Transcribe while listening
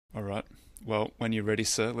All right. Well, when you're ready,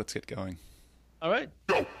 sir, let's get going. All right.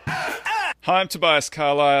 Hi, I'm Tobias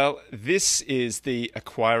Carlisle. This is the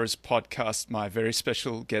Acquirers Podcast. My very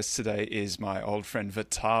special guest today is my old friend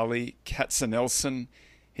Vitaliy Katsenelson.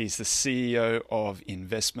 He's the CEO of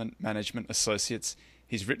Investment Management Associates.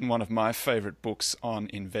 He's written one of my favorite books on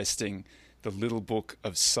investing, The Little Book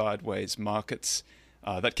of Sideways Markets.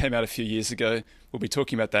 That came out a few years ago. We'll be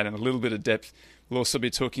talking about that in a little bit of depth. We'll also be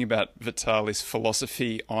talking about Vitaliy's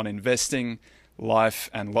philosophy on investing, life,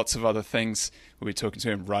 and lots of other things. We'll be talking to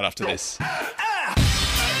him right after this.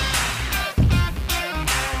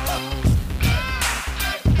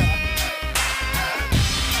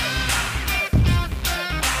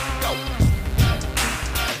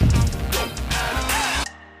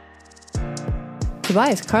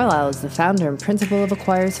 Tobias Carlisle is the founder and principal of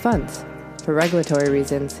Acquirers Funds. For regulatory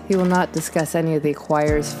reasons, he will not discuss any of the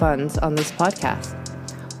Acquirers Funds on this podcast.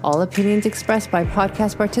 All opinions expressed by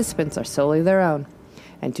podcast participants are solely their own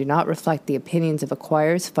and do not reflect the opinions of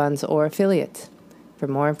Acquirers Funds or affiliates. For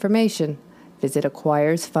more information, visit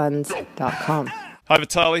acquirersfunds.com. Hi,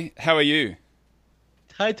 Vitaliy. How are you?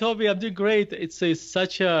 Hi, Toby. I'm doing great. It's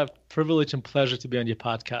such a privilege and pleasure to be on your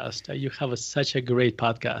podcast. You have such a great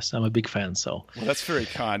podcast. I'm a big fan. Well, that's very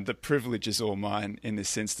kind. The privilege is all mine in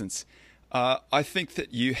this instance. I think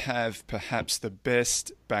that you have perhaps the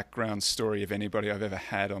best background story of anybody I've ever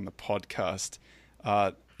had on the podcast.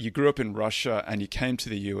 You grew up in Russia and you came to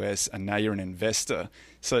the US and now you're an investor.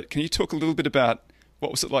 So can you talk a little bit about what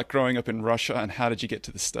was it like growing up in Russia and how did you get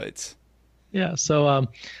to the States? Yeah, so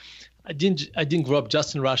I didn't grow up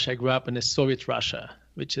just in Russia. I grew up in the Soviet Russia,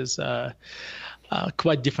 which is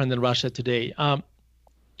quite different than Russia today.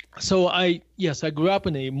 So I grew up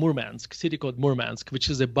in a Murmansk city called Murmansk, which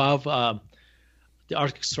is above the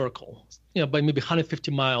Arctic Circle, by maybe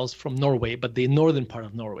 150 miles from Norway, but the northern part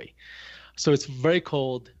of Norway. So it's very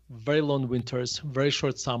cold, very long winters, very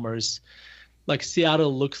short summers. Like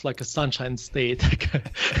Seattle looks like a sunshine state.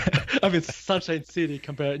 I mean, sunshine city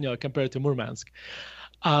compared to Murmansk.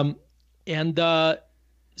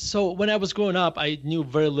 So when I was growing up, I knew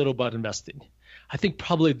very little about investing. I think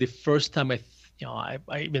probably the first time I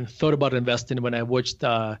even thought about investing when I watched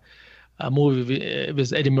a movie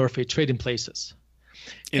with Eddie Murphy, Trading Places.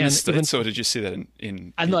 In the States, or did you see that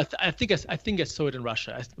in? I know. I think I saw it in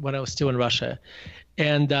Russia when I was still in Russia,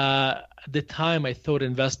 and at the time I thought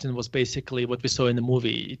investing was basically what we saw in the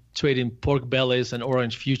movie, trading pork bellies and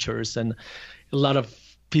orange futures, and a lot of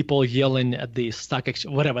people yelling at the stock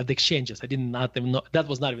exchange, whatever, the exchanges. I did not even know that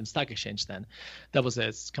was not even stock exchange then. That was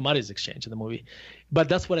a commodities exchange in the movie, but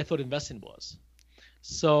that's what I thought investing was.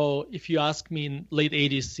 So if you ask me in late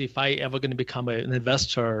 80s if I ever going to become an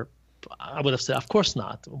investor, I would have said, of course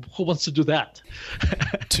not. Who wants to do that?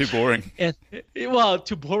 Too boring. And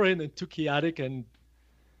too boring and too chaotic, and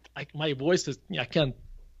my voice is I can't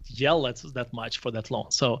yell that much for that long.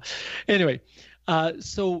 So anyway,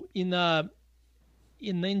 so in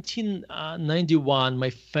 1991, my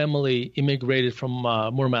family immigrated from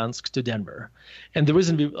Murmansk to Denver. And the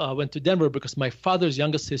reason we went to Denver because my father's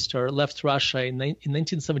younger sister left Russia in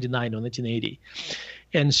 1979 or 1980.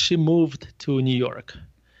 And she moved to New York.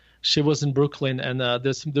 She was in Brooklyn, and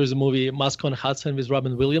there's a movie, Moscow on Hudson, with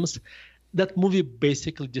Robin Williams. That movie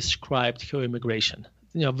basically described her immigration,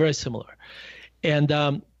 very similar.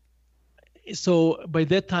 And so by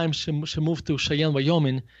that time, she moved to Cheyenne,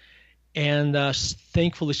 Wyoming. And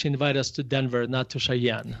thankfully, she invited us to Denver, not to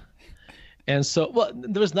Cheyenne. And so,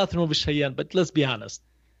 there was nothing wrong with Cheyenne, but let's be honest,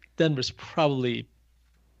 Denver's probably a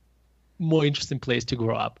more interesting place to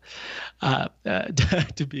grow up,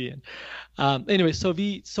 to be in. Anyway, so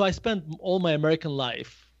I spent all my American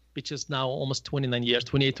life, which is now almost 29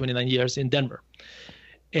 years in Denver.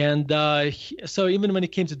 And so even when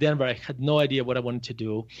it came to Denver, I had no idea what I wanted to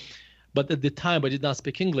do. But at the time, I did not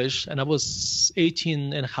speak English, and I was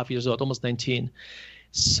 18 and a half years old, almost 19.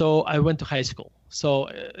 So I went to high school,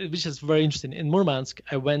 which is very interesting. In Murmansk,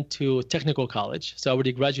 I went to technical college. So I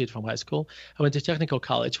already graduated from high school. I went to technical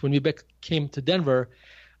college. When we came to Denver,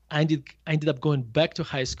 I ended up going back to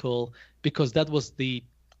high school because that was the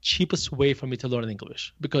cheapest way for me to learn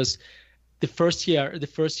English. Because the first year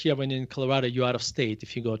when you're in Colorado, you're out of state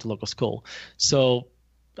if you go to local school. So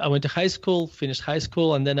I went to high school, finished high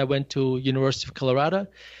school, and then I went to University of Colorado.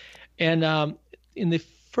 And in the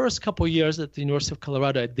first couple of years at the University of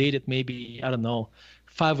Colorado, I dated maybe,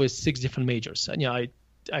 5 or 6 different majors. And I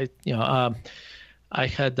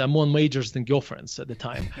had more majors than girlfriends at the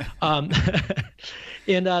time. And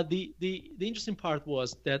the interesting part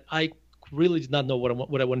was that I really did not know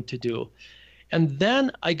what I wanted to do. And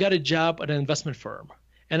then I got a job at an investment firm.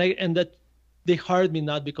 And that they hired me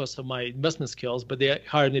not because of my investment skills, but they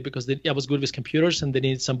hired me because I was good with computers and they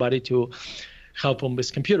needed somebody to help them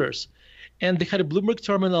with computers. And they had a Bloomberg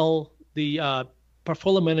terminal. The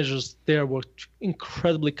portfolio managers there were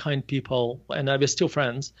incredibly kind people, and I was still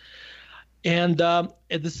friends. And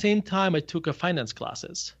at the same time, I took finance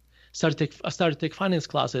classes. I started to take finance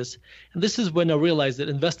classes, and this is when I realized that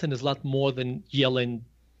investing is a lot more than yelling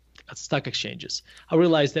at stock exchanges. I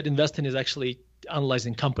realized that investing is actually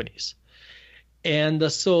analyzing companies. And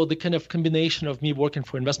so the kind of combination of me working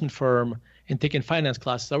for an investment firm and taking finance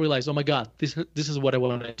classes, I realized, oh my God, this is what I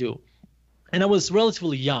want to do. And I was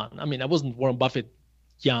relatively young. I mean, I wasn't Warren Buffett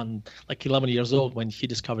young, like 11 years old when he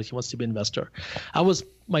discovered he wants to be an investor. I was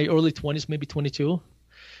my early 20s, maybe 21,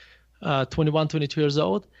 22 years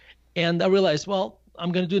old. And I realized, well,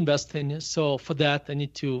 I'm going to do investing. So for that, I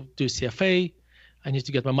need to do CFA. I need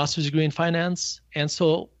to get my master's degree in finance. And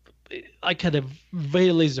so I had a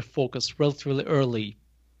very laser focus relatively early,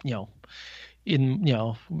 in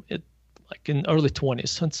early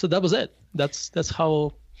 20s. And so that was it. That's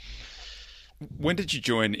how. When did you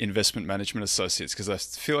join Investment Management Associates? Because I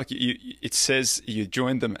feel like it says you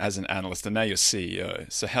joined them as an analyst and now you're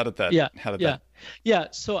CEO. So how did that? Yeah.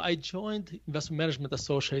 So I joined Investment Management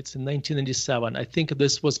Associates in 1997. I think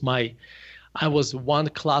this was I was one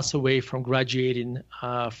class away from graduating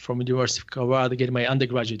from University of Colorado, getting my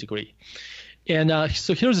undergraduate degree. And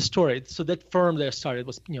so here's the story. So that firm that I started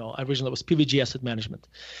was, originally was PVG Asset Management,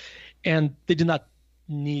 and they did not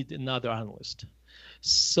need another analyst.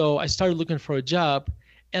 So I started looking for a job,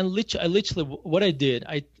 and literally what I did,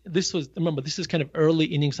 this is kind of early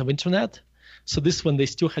innings of internet. So this is when they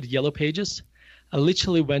still had Yellow Pages. I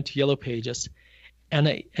literally went to Yellow Pages, and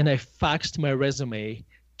I faxed my resume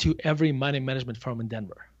to every money management firm in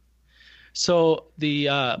Denver. So the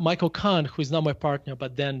Michael Kahn, who is now my partner,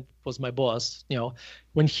 but then was my boss,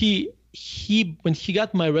 when he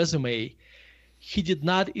got my resume, he did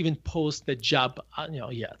not even post the job,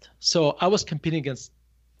 yet. So I was competing against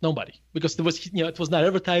nobody because it was not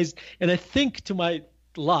advertised. And I think to my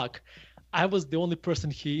luck, I was the only person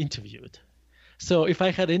he interviewed. So if I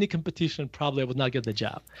had any competition, probably I would not get the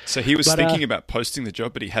job. So he was thinking about posting the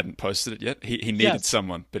job, but he hadn't posted it yet. He needed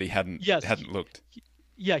someone, but he hadn't looked.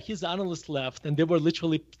 Yeah, his analyst left, and they were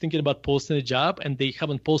literally thinking about posting a job, and they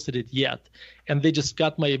haven't posted it yet. And they just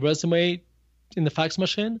got my resume in the fax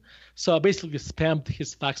machine. So I basically spammed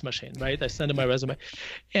his fax machine, right? I sent him my resume.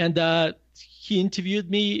 And he interviewed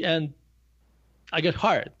me, and I got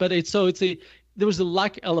hired. But there was a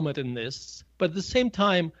luck element in this. But at the same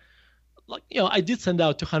time, I did send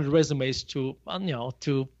out 200 resumes to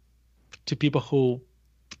people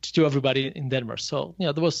to everybody in Denver. So,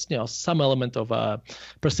 there was, some element of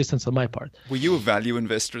persistence on my part. Were you a value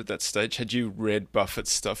investor at that stage? Had you read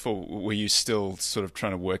Buffett's stuff, or were you still sort of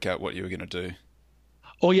trying to work out what you were going to do?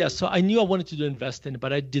 Oh, yeah. So I knew I wanted to do investing,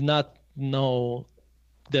 but I did not know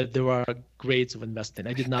that there are grades of investing.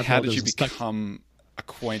 I did not know. How did you become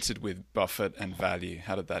acquainted with Buffett and value?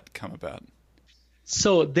 How did that come about?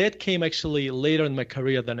 So that came actually later in my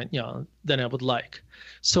career than I would like.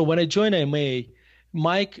 So when I joined AMA,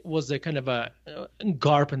 Mike was a kind of a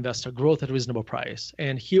GARP investor, growth at a reasonable price,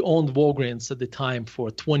 and he owned Walgreens at the time for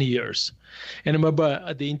 20 years. And I remember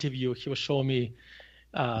at the interview, he was showing me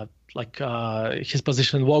his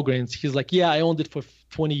position in Walgreens. He's like, yeah, I owned it for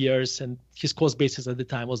 20 years, and his cost basis at the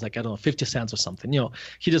time was 50 cents or something.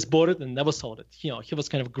 He just bought it and never sold it. He was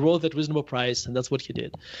kind of growth at reasonable price, and that's what he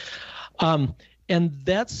did.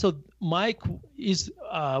 So Mike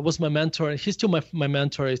was my mentor, and he's still my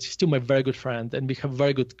mentor. He's still my very good friend, and we have a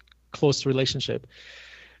very good, close relationship.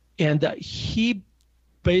 And he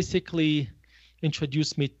basically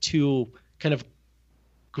introduced me to kind of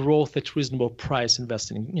growth at reasonable price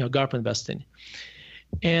investing, GARP investing.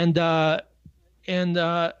 And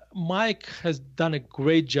Mike has done a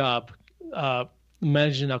great job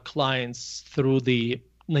managing our clients through the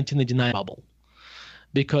 1999 bubble,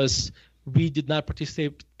 because we did not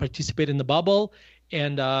participate in the bubble,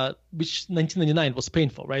 and which 1999 was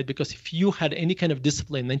painful, right? Because if you had any kind of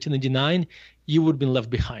discipline in 1999, you would have been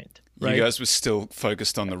left behind. Right? You guys were still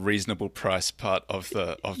focused on the reasonable price part of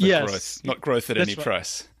the yes, growth, not growth at any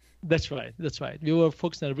price. That's right. We were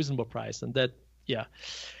focused on a reasonable price, and that, yeah.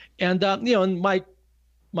 And and Mike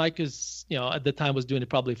is at the time was doing it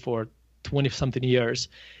probably for 20-something years,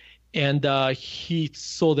 and he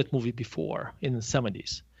saw that movie before in the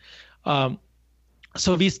 70s.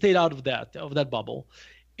 So we stayed out of that bubble,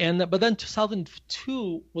 but then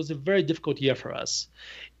 2002 was a very difficult year for us,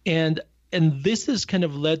 and this has kind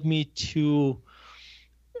of led me to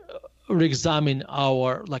re-examine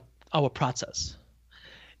our process.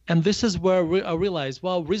 And this is where I realized,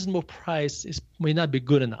 well, reasonable price may not be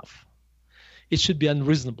good enough. It should be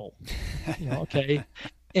unreasonable, okay?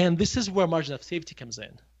 And this is where margin of safety comes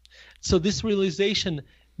in. So this realization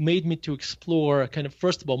made me to explore kind of,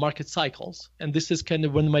 first of all, market cycles. And this is kind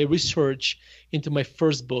of when my research into my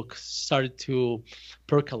first book started to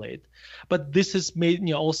percolate. But this is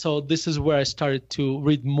also, this is where I started to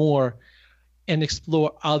read more and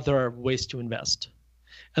explore other ways to invest.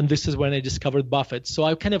 And this is when I discovered Buffett. So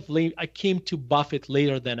I came to Buffett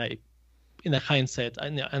later than in hindsight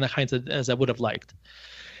as I would have liked.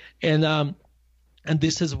 And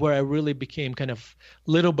this is where I really became kind of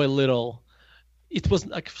little by little. It was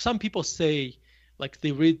like some people say, like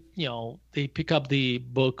they read, they pick up the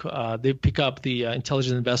book, they pick up the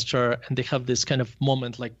Intelligent Investor, and they have this kind of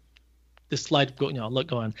moment, like this slide go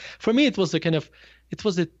on. For me, it was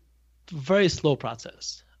a very slow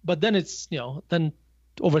process. But then then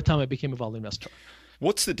over time I became a value investor.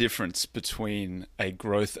 What's the difference between a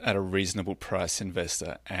growth at a reasonable price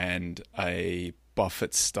investor and a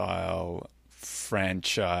Buffett style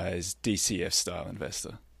franchise DCF style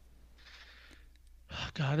investor?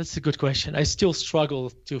 God, that's a good question. I still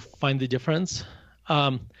struggle to find the difference.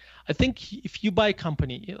 I think if you buy a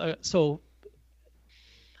company, so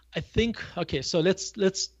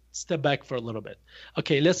let's step back for a little bit.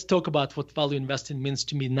 Okay, let's talk about what value investing means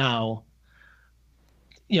to me now,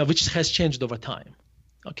 which has changed over time.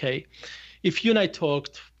 Okay, if you and I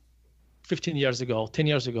talked 15 years ago, 10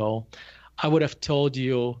 years ago, I would have told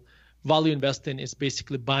you value investing is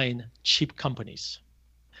basically buying cheap companies,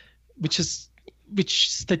 which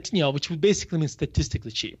would basically mean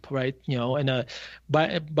statistically cheap, right? And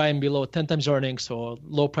buying below 10 times earnings or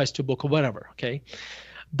low price to book or whatever, okay?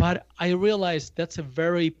 But I realized that's a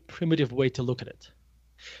very primitive way to look at it.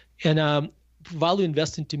 And value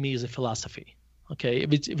investing to me is a philosophy, okay?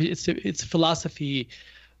 It's a philosophy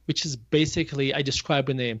which is basically, I describe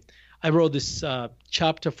I wrote this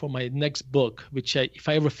chapter for my next book, which if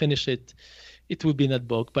I ever finish it, it would be in that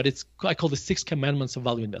book, but I call the 6 commandments of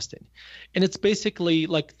value investing. And it's basically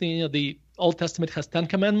like the Old Testament has 10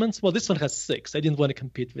 commandments. Well, this one has 6. I didn't want to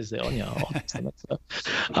compete with the Old Testament.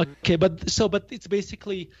 Okay, but it's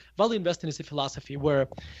basically value investing is a philosophy where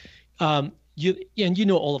you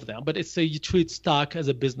know all of them, but it's you treat stock as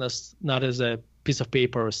a business, not as a piece of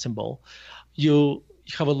paper or a symbol. You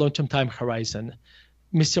have a long-term time horizon.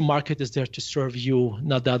 Mr. Market is there to serve you,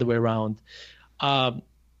 not the other way around.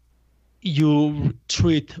 You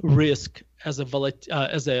treat risk as a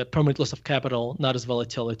permanent loss of capital, not as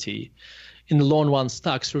volatility. In the long run,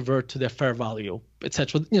 stocks revert to their fair value,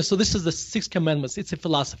 etc. So this is the 6 commandments. It's a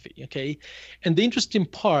philosophy, okay? And the interesting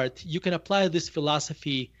part, you can apply this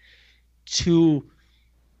philosophy to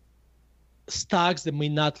stocks that may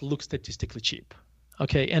not look statistically cheap,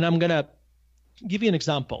 okay? And I'm gonna give you an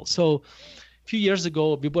example. So a few years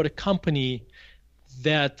ago, we bought a company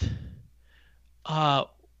that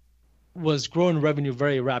was growing revenue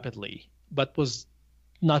very rapidly, but was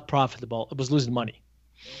not profitable. It was losing money.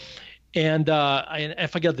 And I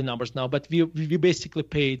forget the numbers now, but we basically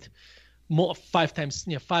paid 5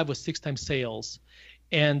 or 6 times sales.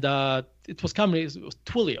 And it was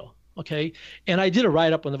Twilio, okay? And I did a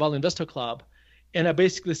write-up on the Value Investor Club. And I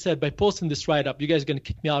basically said, by posting this write-up, you guys are going to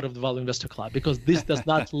kick me out of the Value Investor Club because this does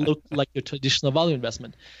not look like your traditional value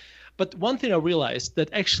investment. But one thing I realized that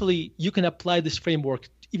actually you can apply this framework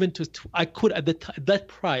even to, at that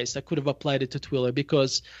price, I could have applied it to Twilio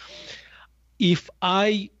because if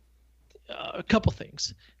a couple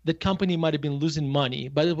things, the company might have been losing money,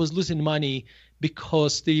 but it was losing money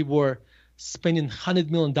because they were spending $100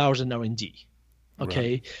 million in R&D,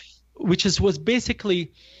 okay? Right. Which was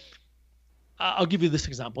basically, I'll give you this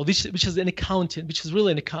example, which is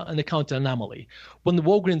really an accounting anomaly. When the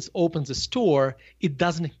Walgreens opens a store, it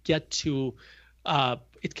doesn't get to,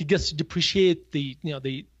 it gets to depreciate the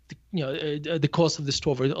cost of the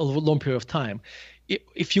store over a long period of time.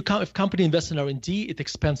 If company invests in R&D, it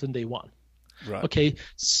expands on day one. Right. Okay.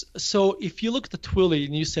 So if you look at the Twilio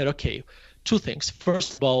and you said, okay, 2 things.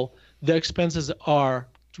 First of all, their expenses are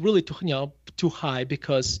really too high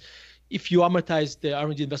because if you amortize the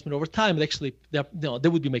R&D investment over time, actually they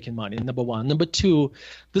would be making money, number one. Number 2,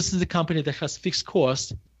 this is a company that has fixed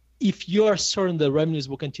costs. If you are certain the revenues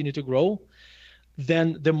will continue to grow,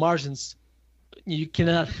 then the margins, you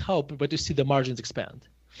cannot help but to see the margins expand.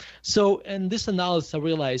 So in this analysis, I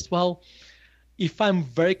realized, well, if I'm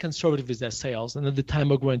very conservative with their sales, and at the time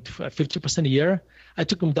we're growing 50% a year, I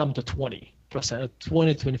took them down to 20%,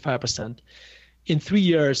 25%. In 3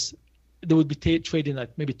 years, they would be trading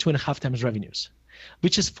at maybe 2.5 times revenues,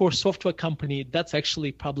 which is for a software company, that's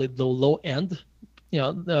actually probably the low end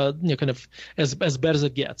kind of as bad as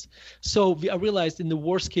it gets. So I realized in the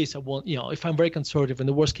worst case, I won't, if I'm very conservative, in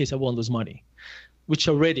the worst case, I won't lose money, which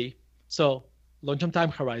already, so long-term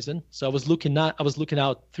time horizon. So I was looking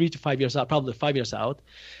out 3 to 5 years out, probably 5 years out.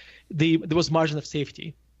 There was margin of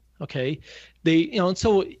safety. Okay, and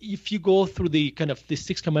so if you go through the kind of the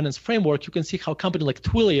 6 commandments framework, you can see how a company like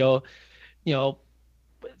Twilio,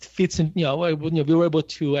 fits in. We were able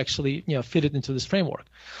to actually fit it into this framework,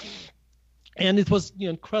 and it was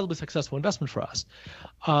incredibly successful investment for us.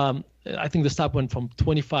 I think the stock went from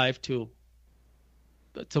 25 to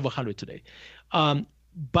it's over 100 today.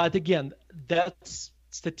 But again, that's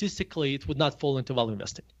statistically it would not fall into value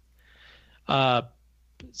investing.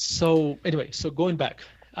 So anyway, so going back.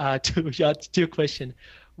 To your question,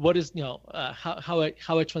 what is how I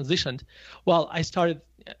transitioned? Well, I started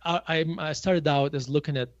out as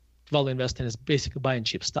looking at value investing as basically buying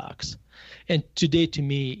cheap stocks, and today to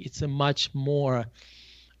me it's more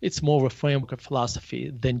of a framework of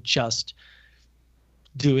philosophy than just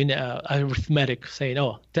doing arithmetic, saying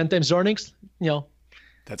 10 times earnings,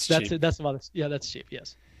 that's cheap. That's cheap.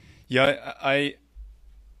 Yes. Yeah,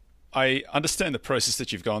 I understand the process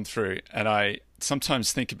that you've gone through, and I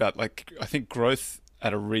sometimes think about I think growth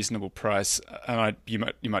at a reasonable price. And you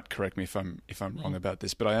might correct me if I'm wrong about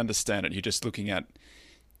this, but I understand it. You're just looking at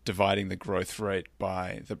dividing the growth rate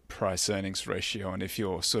by the price earnings ratio, and if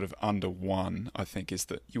you're sort of under 1, I think is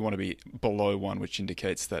that you want to be below 1, which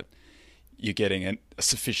indicates that you're getting a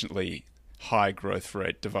sufficiently high growth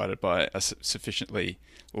rate divided by a sufficiently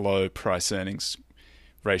low price earnings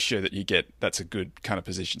ratio that you get. That's a good kind of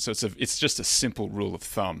position. So it's just a simple rule of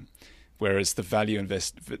thumb, whereas the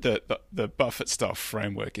the Buffett style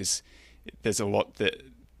framework there's a lot that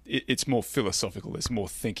it's more philosophical. There's more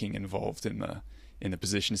thinking involved in the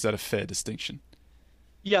position. Is that a fair distinction?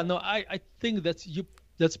 Yeah, no, I think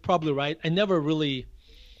that's probably right. I never really,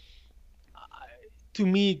 to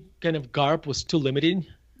me, kind of GARP was too limiting.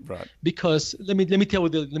 Right. Because let me tell you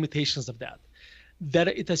the limitations of that. That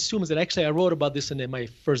it assumes that, actually I wrote about this in my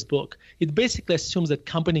first book. It basically assumes that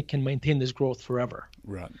company can maintain this growth forever.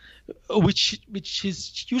 Right. Which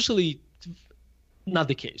is usually not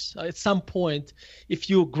the case. At some point, if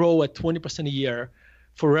you grow at 20% a year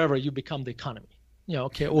forever, you become the economy.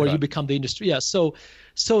 Or you become the industry. Yeah. So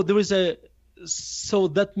there is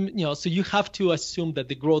so you have to assume that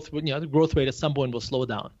the growth rate at some point will slow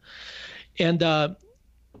down. And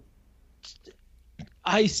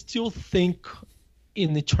I still think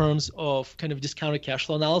in the terms of kind of discounted cash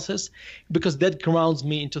flow analysis, because that grounds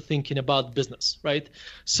me into thinking about business, right?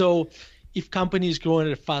 So if company is growing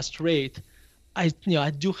at a fast rate, I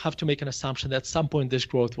do have to make an assumption that at some point this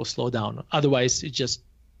growth will slow down. Otherwise,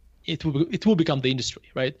 it will become the industry,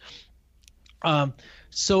 right?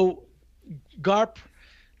 So GARP,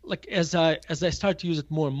 as I start to use it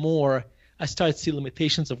more and more, I start to see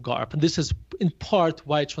limitations of GARP, and this is in part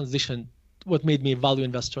why I transitioned. What made me a value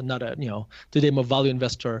investor, not today I'm a value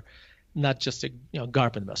investor, not just a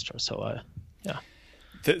GARP investor. So yeah.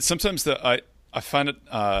 Sometimes I find it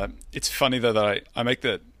it's funny though that I make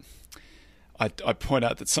that I point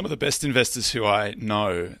out that some of the best investors who I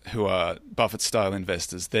know, who are Buffett style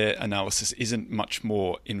investors, their analysis isn't much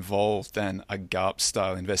more involved than a GARP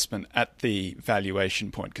style investment at the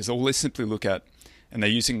valuation point, because all they simply look at, and they're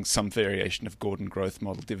using some variation of Gordon growth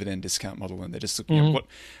model, dividend discount model, and they're just looking at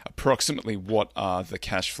approximately what are the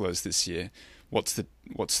cash flows this year, what's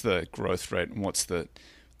the growth rate, and what's the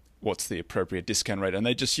appropriate discount rate, and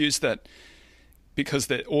they just use that because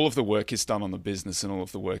all of the work is done on the business and all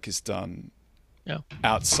of the work is done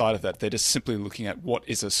outside of that. They're just simply looking at what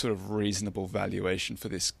is a sort of reasonable valuation for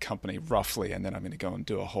this company roughly, and then I'm going to go and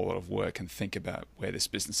do a whole lot of work and think about where this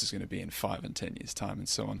business is going to be in 5 and 10 years time and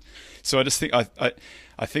so on. So I just think I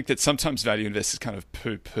think that sometimes value investors kind of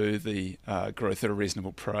poo-poo the growth at a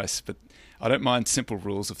reasonable price, but I don't mind simple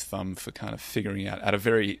rules of thumb for kind of figuring out at a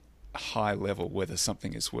very high level whether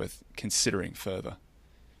something is worth considering further.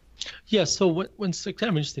 Yeah, so it's kind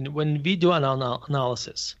of interesting. When we do an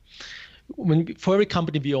analysis, for every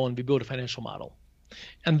company we own, we build a financial model.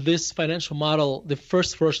 And this financial model, the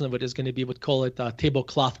first version of it is going to be, we'd call it a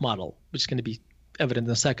tablecloth model, which is going to be evident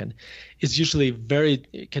in a second. It's usually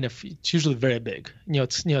it's usually very big.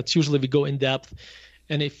 It's usually we go in depth.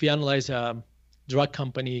 And if we analyze a drug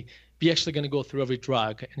company, we're actually going to go through every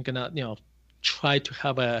drug and going to, try to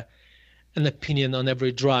have an opinion on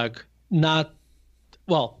every drug.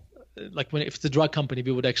 If it's a drug company,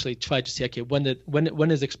 we would actually try to see, okay,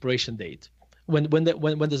 when is expiration date? When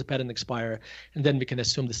does the patent expire? And then we can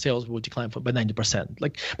assume the sales will decline by 90%.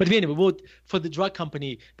 But anyway, for the drug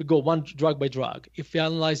company, we go one drug by drug. If we're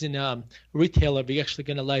analyzing retailer, we actually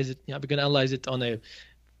can analyze it. We're gonna analyze it on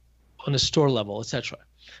a store level, etc.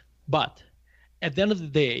 But at the end of the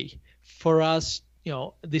day, for us,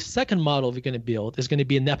 the second model we're going to build is going to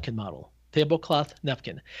be a napkin model, tablecloth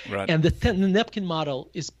napkin. Right. And the napkin model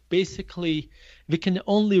is basically, we can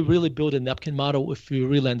only really build a napkin model if we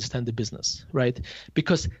really understand the business, right?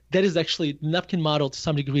 Because that is actually, the napkin model to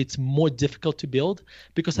some degree, it's more difficult to build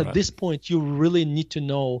because at this point, you really need to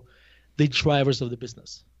know the drivers of the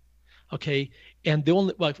business. Okay, and the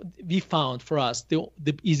only we found for us the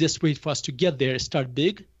easiest way for us to get there is start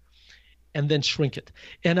big, and then shrink it.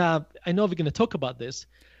 And I know we're going to talk about this,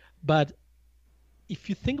 but if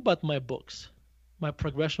you think about my books, my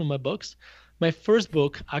progression of my books, my first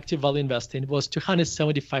book, Active Value Investing, was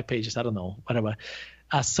 275 pages. I don't know, whatever,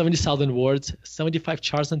 70,000 words, 75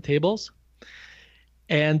 charts and tables,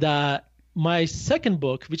 and my second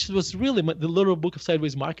book, which was really the little book of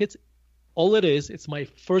Sideways Markets. All it is, it's my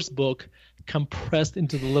first book compressed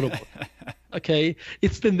into the little book. Okay,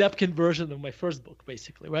 it's the napkin version of my first book,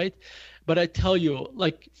 basically, right? But I tell you,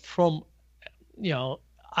 I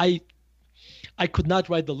could not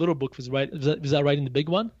write the little book without writing the big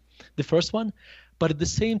one, the first one. But at the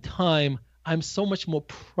same time, I'm so much more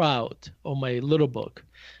proud of my little book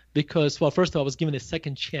because, well, first of all, I was given a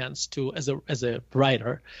second chance to, as a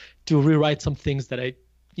writer, to rewrite some things that I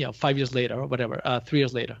 5 years later or whatever, 3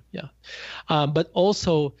 years later. Yeah. But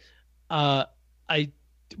also, I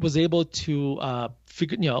was able to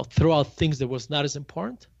throw out things that was not as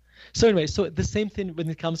important. So anyway, so the same thing when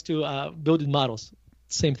it comes to building models,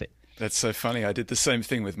 same thing. That's so funny. I did the same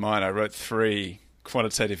thing with mine. I wrote 3: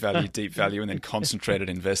 quantitative value, deep value, and then concentrated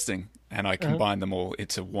investing. And I combined them all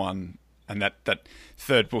into one. And that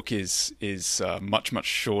third book is much, much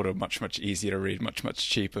shorter, much easier to read, much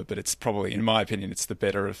cheaper. But it's probably, in my opinion, it's the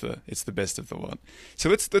best of the lot. So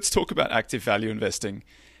let's talk about active value investing,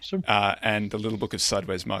 sure. And the little book of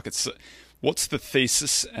Sideways Markets. What's the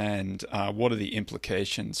thesis, and what are the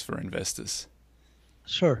implications for investors?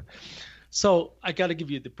 Sure. So I got to give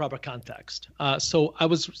you the proper context. So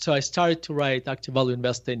I started to write active value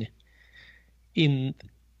investing in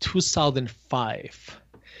 2005.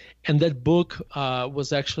 And that book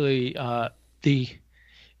was actually the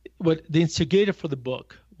instigator for the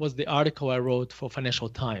book was the article I wrote for Financial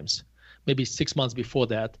Times, maybe 6 months before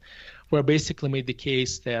that, where I basically made the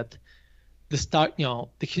case that the stock,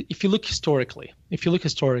 if you look historically,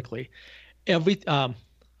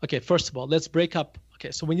 first of all, let's break up.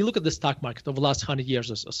 Okay, so when you look at the stock market over the last 100 years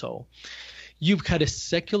or so, you've had a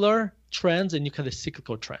secular trends and you've had a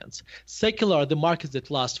cyclical trends. Secular are the markets that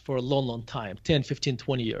last for a long time, 10, 15,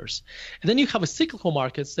 20 years. And then you have a cyclical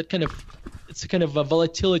markets that it's kind of a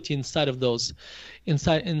volatility inside of those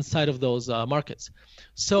markets.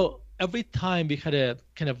 So every time we had a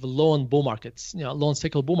kind of long bull markets, long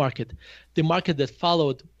cyclical bull market, the market that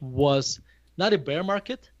followed was not a bear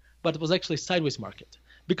market, but it was actually a sideways market.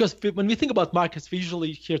 Because when we think about markets, we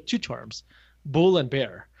usually hear two terms, bull and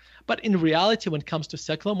bear. But in reality, when it comes to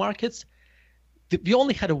secular markets, we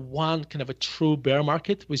only had one kind of a true bear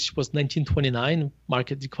market, which was 1929.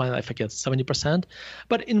 Market declined, I forget, 70%.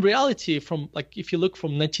 But in reality, if you look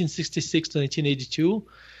from 1966 to 1982,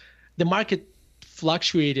 the market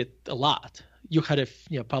fluctuated a lot. You had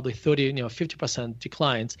probably 30, 50%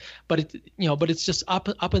 declines, but it's just up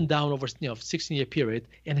and down over 16-year period,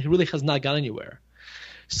 and it really has not gone anywhere.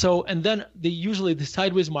 So, and then usually the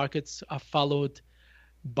sideways markets are followed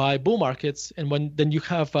by bull markets, and then you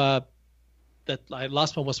have that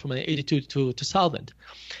last one was from 82 to 2000,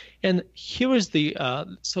 and here's the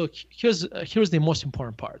most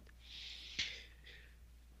important part.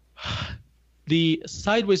 The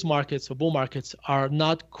sideways markets or bull markets are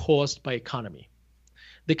not caused by economy.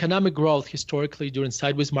 The economic growth historically during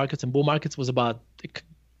sideways markets and bull markets was about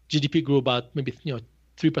GDP grew about maybe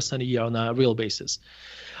 3% a year on a real basis.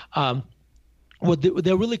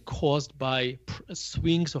 They're really caused by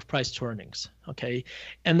swings of price to earnings, okay?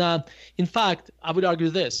 And in fact, I would argue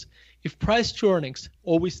this. If price to earnings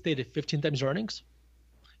always stayed at 15 times earnings,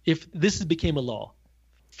 if this became a law,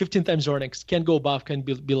 15 times earnings, can't go above, can't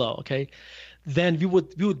be below, okay? Then we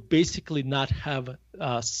would basically not have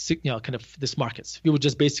kind of these markets. We would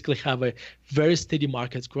just basically have a very steady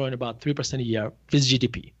markets growing about 3% a year with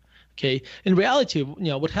GDP. Okay. In reality,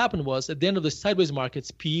 what happened was at the end of the sideways markets,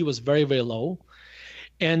 PE was very, very low,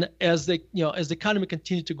 and as the economy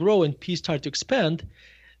continued to grow and PE started to expand,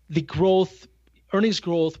 earnings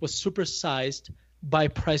growth was supersized by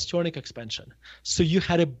price to earning expansion. So you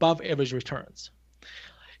had above average returns,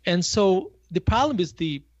 and so the problem is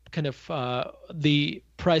the kind of the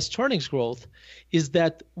price to earnings growth is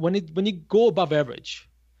that when you go above average,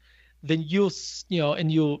 then when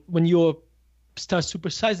you start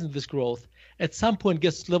supersizing this growth, at some point it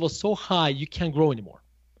gets level so high you can't grow anymore.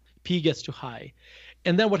 P gets too high.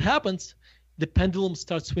 And then what happens? The pendulum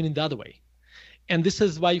starts swinging the other way. And this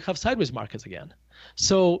is why you have sideways markets again.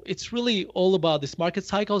 So it's really all about, these market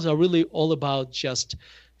cycles are really all about just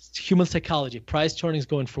human psychology, price to earnings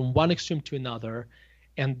going from one extreme to another.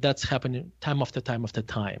 And that's happening time after time after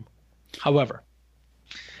time. However,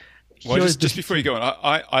 well, just before you go on,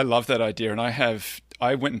 I love that idea, and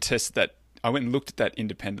I went and tested that. I went and looked at that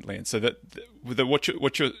independently, and so what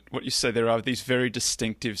you say, there are these very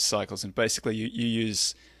distinctive cycles, and basically you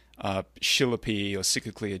use Shiller PE or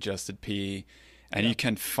cyclically adjusted PE, and you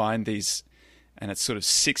can find these, and it's sort of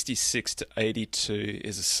 66 to 82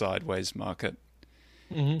 is a sideways market,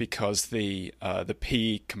 because the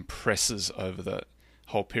PE compresses over the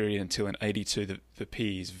whole period until in 82 the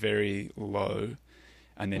PE is very low.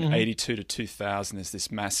 And then 82 to 2000 is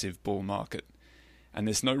this massive bull market. And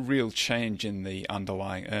there's no real change in the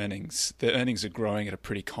underlying earnings. The earnings are growing at a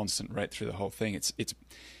pretty constant rate through the whole thing.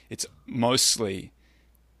 It's mostly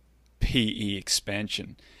PE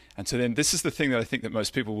expansion. And so then this is the thing that I think that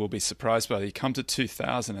most people will be surprised by. You come to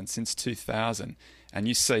 2000, and since 2000, and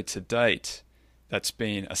you say to date, that's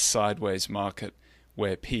been a sideways market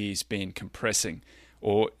where PE's been compressing.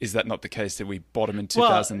 Or is that not the case, that we bottom in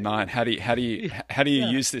 2009? Well, how do you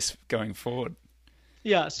use this going forward?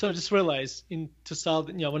 Yeah, so I just realized in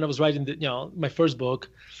 2000, when I was writing my first book,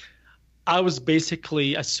 I was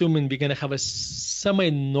basically assuming we're gonna have a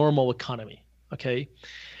semi-normal economy, okay?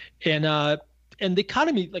 And the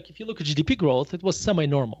economy, like if you look at GDP growth, it was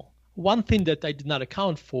semi-normal. One thing that I did not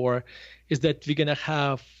account for is that we're gonna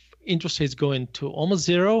have interest rates going to almost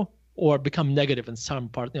zero, or become negative in some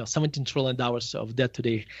part. $17 trillion of debt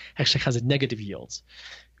today actually has a negative yields.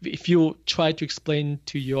 If you try to explain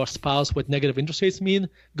to your spouse what negative interest rates mean,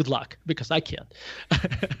 good luck, because I can't.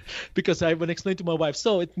 Because I would explain to my wife.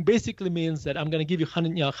 So it basically means that I'm going to give you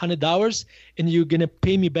 $100 and you're going to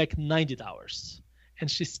pay me back $90.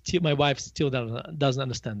 And my wife still doesn't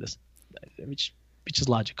understand this, which is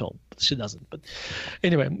logical. She doesn't. But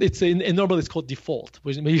anyway, normally it's called default.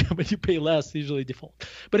 When you pay less, usually default.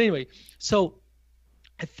 But anyway, so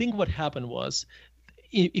I think what happened was,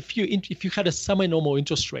 if you had a semi-normal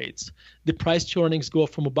interest rates, the price to earnings go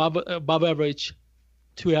from above average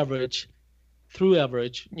to average, through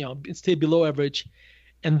average, stay below average,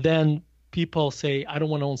 and then people say, I don't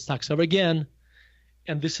want to own stocks ever again,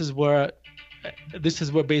 and this is where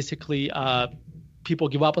basically people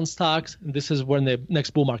give up on stocks, and this is when the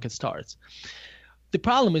next bull market starts. The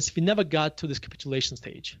problem is we never got to this capitulation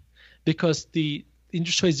stage, because the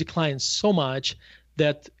interest rates declined so much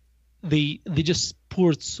that they just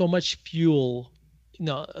poured so much fuel.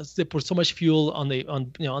 They poured so much fuel on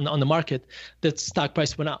the market that stock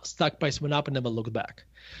price went up. Stock price went up and never looked back.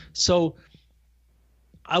 So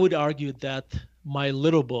I would argue that my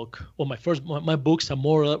little book, or my books are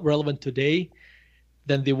more relevant today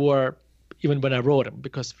than they were even when I wrote them,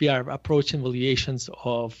 because we are approaching valuations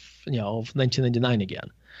of 1999 again.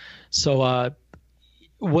 So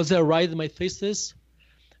was I right in my thesis?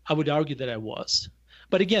 I would argue that I was.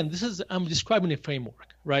 But again, I'm describing a framework,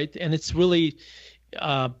 right? And it's really,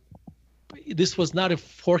 this was not a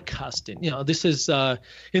forecasting. This is,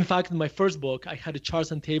 in fact, in my first book, I had a charts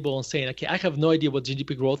and table and saying, okay, I have no idea what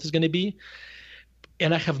GDP growth is going to be,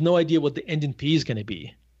 and I have no idea what the ending P is going to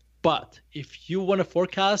be. But if you want to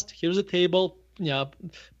forecast, here's a table,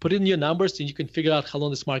 put in your numbers, and you can figure out how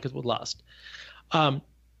long this market would last. But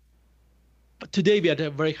today we are at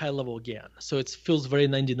a very high level again. So it feels very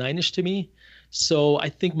 99-ish to me. So I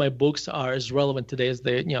think my books are as relevant today as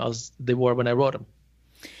they were when I wrote them.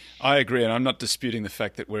 I agree, and I'm not disputing the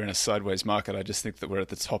fact that we're in a sideways market. I just think that we're at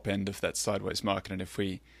the top end of that sideways market, and if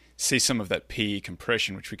we see some of that PE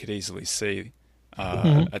compression, which we could easily see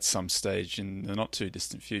at some stage in the not too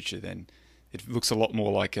distant future, then it looks a lot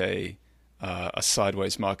more like a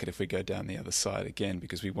sideways market if we go down the other side again,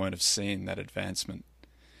 because we won't have seen that advancement.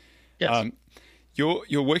 Yes.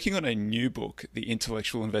 You're working on a new book, The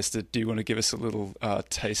Intellectual Investor. Do you want to give us a little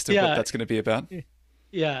taste of what that's going to be about?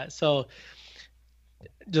 Yeah. So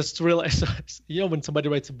just realize, when somebody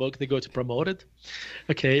writes a book, they go to promote it.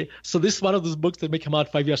 Okay. So this is one of those books that may come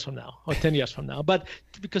out 5 years from now or 10 years from now. But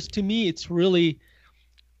because to me, it's really,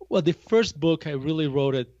 the first book I really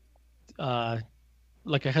wrote it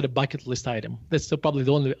like I had a bucket list item. That's probably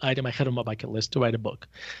the only item I had on my bucket list, to write a book,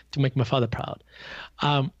 to make my father proud.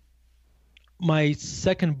 My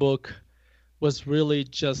second book was really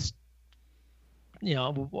just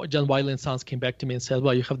John Wiley & Sons came back to me and said,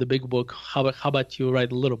 well, you have the big book. How about you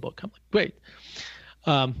write a little book? I'm like, great.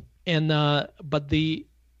 But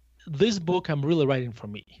this book I'm really writing for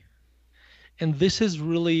me. And this is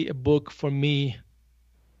really a book for me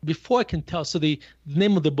before I can tell. So the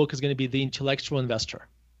name of the book is going to be The Intellectual Investor.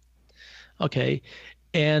 Okay.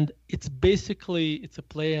 And it's a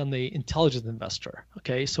play on the intelligent investor.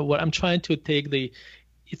 Okay. So what I'm trying to take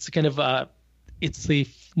it's the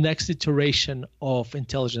next iteration of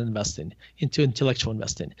intelligent investing into intellectual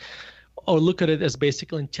investing, or look at it as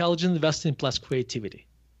basically intelligent investing plus creativity.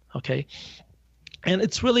 Okay. And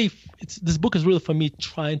this book is really for me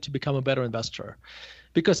trying to become a better investor,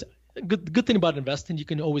 because good thing about investing, you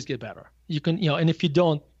can always get better. You can, and if you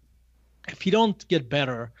don't get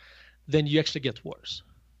better, then you actually get worse.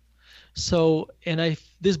 So,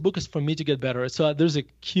 this book is for me to get better. So there's a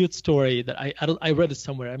cute story that I read it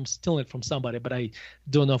somewhere. I'm stealing it from somebody, but I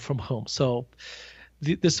don't know from whom. So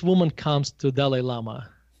this woman comes to Dalai Lama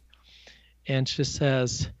and she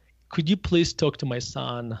says, could you please talk to my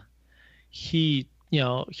son? He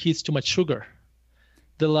eats too much sugar.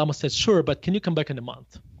 The Lama said, sure, but can you come back in a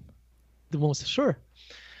month? The woman said, sure.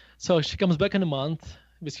 So she comes back in a month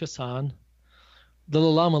with her son. The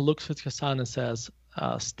Lama looks at her son and says,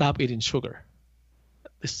 stop eating sugar.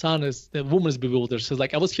 The woman is bewildered. She's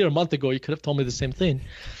like, I was here a month ago. You could have told me the same thing.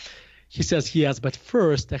 He says, yes, but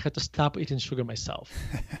first I had to stop eating sugar myself.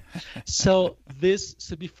 So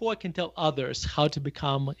before I can tell others how to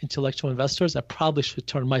become intellectual investors, I probably should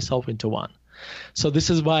turn myself into one. So this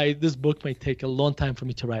is why this book may take a long time for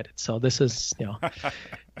me to write it. So this is, yeah.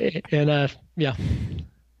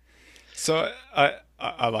 So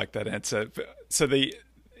I like that answer. So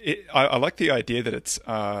I like the idea that it's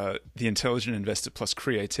the intelligent investor plus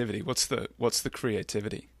creativity. What's the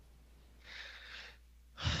creativity?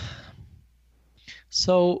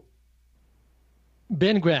 So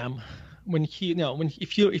Ben Graham, if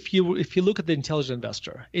you look at the intelligent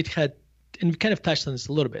investor, and we kind of touched on this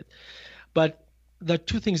a little bit, but there are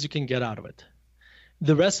two things you can get out of it.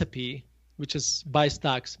 The recipe, which is buy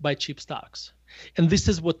cheap stocks. And this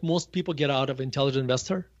is what most people get out of the intelligent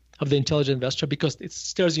investor, because it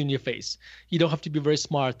stares you in your face. You don't have to be very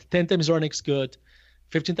smart. 10 times earnings good,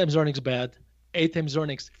 15 times earnings bad, 8 times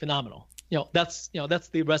earnings phenomenal. That's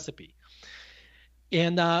the recipe.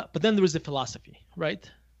 And but then there is the philosophy, right?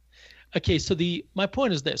 Okay, so my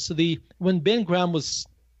point is this. So when Ben Graham was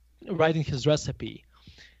writing his recipe,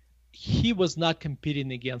 he was not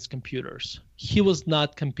competing against computers. He was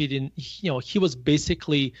not competing, he was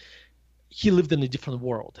basically, he lived in a different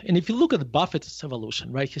world. And if you look at Buffett's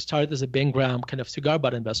evolution, right, he started as a Ben Graham kind of cigar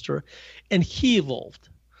butt investor, and he evolved.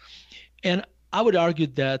 And I would argue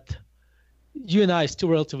that you and I are still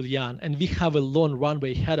relatively young, and we have a long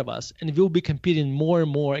runway ahead of us, and we'll be competing more and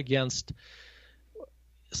more against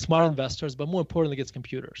smart investors, but more importantly against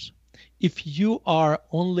computers. If you are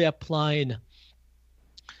only applying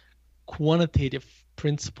quantitative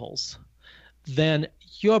principles, then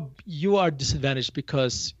you are disadvantaged,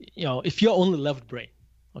 because if you're only left brain,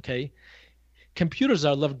 okay, computers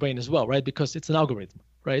are left brain as well, right? Because it's an algorithm,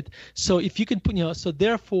 right? So if you can put, so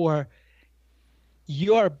therefore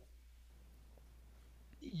you're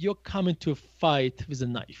coming to a fight with a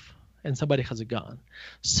knife, and somebody has a gun.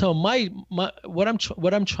 So what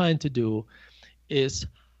I'm trying to do is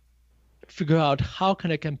figure out how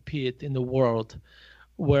can I compete in the world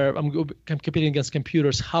where I'm competing against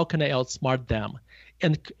computers. How can I outsmart them?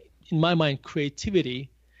 And in my mind,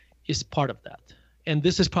 creativity is part of that. And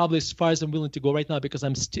this is probably as far as I'm willing to go right now, because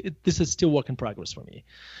this is still work in progress for me.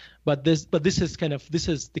 But this is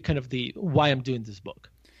the why I'm doing this book.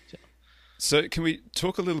 So can we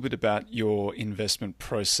talk a little bit about your investment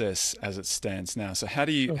process as it stands now? So how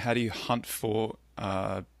do you hunt for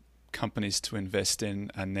companies to invest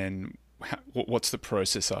in, and then what's the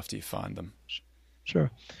process after you find them?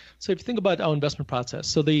 Sure. So if you think about our investment process,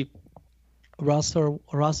 so the Russell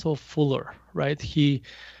Fuller, right? He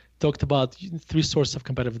talked about 3 sources of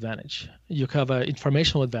competitive advantage. You have an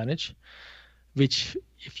informational advantage, which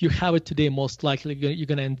if you have it today, most likely you're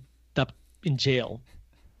going to end up in jail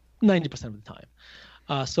 90% of the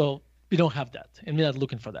time. So we don't have that, and we're not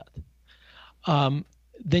looking for that.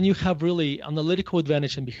 Then you have really analytical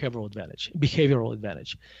advantage and behavioral advantage.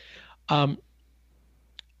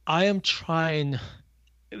 I am trying.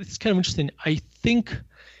 It's kind of interesting. I think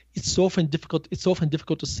it's often difficult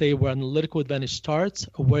to say where analytical advantage starts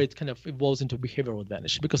or where it kind of evolves into behavioral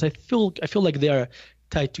advantage, because I feel like they are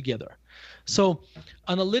tied together. So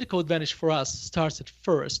analytical advantage for us starts at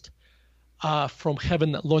first from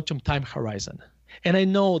having a long-term time horizon. And I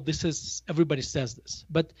know everybody says this,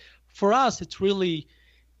 but for us, it's really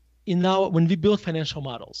when we build financial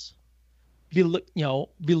models, we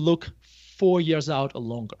look 4 years out or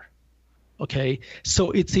longer. Okay, so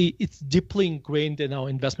it's deeply ingrained in our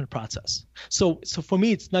investment process. So for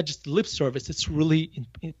me, it's not just lip service; it's really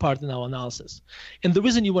in part in our analysis. And the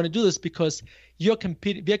reason you want to do this because we're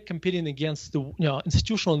competing against the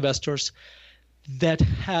institutional investors that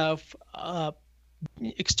have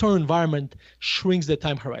external environment shrinks their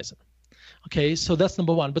time horizon. Okay, so that's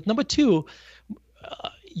number one. But number two,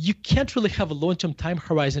 you can't really have a long-term time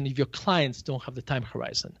horizon if your clients don't have the time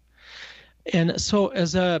horizon. And so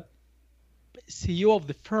as a CEO of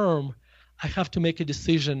the firm, I have to make a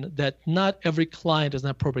decision that not every client is an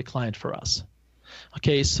appropriate client for us.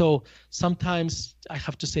 Okay, so sometimes I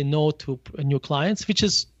have to say no to new clients, which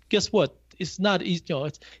is, guess what? It's not easy.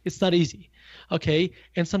 It's not easy. Okay,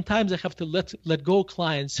 and sometimes I have to let go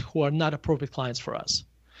clients who are not appropriate clients for us.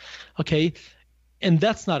 Okay, and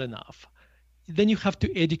that's not enough. Then you have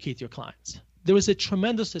to educate your clients. There is a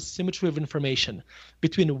tremendous asymmetry of information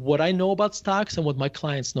between what I know about stocks and what my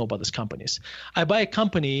clients know about these companies. I buy a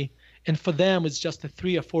company, and for them, it's just a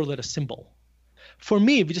 3 or 4 letter symbol. For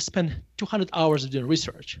me, we just spend 200 hours doing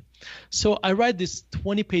research. So I write these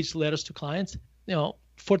 20-page letters to clients,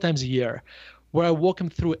 4 times a year, where I walk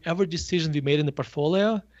them through every decision we made in the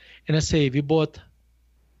portfolio, and I say, we bought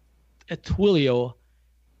at Twilio,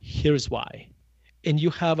 here's why. And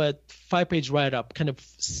you have a 5-page write-up kind of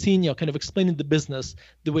explaining the business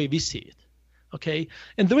the way we see it. Okay,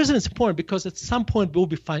 and the reason it's important because at some point we'll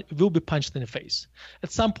be punched in the face.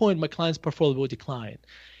 At some point my client's portfolio will decline,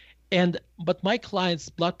 but my client's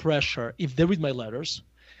blood pressure, if they read my letters,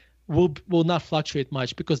 will not fluctuate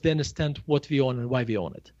much because they understand what we own and why we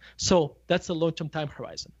own it. So that's a long-term time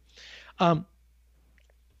horizon. If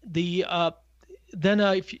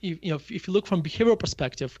you look from behavioral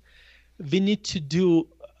perspective,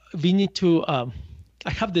 I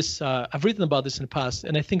have this, I've written about this in the past,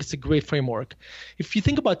 and I think it's a great framework. If you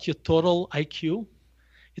think about your total IQ,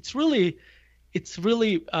 it's really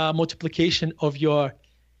multiplication of your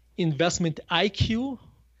investment IQ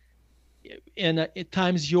and at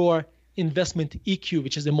times your investment EQ,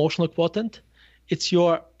 which is emotional quotient. It's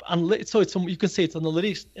your, you can say it's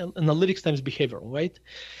analytics times behavioral, right?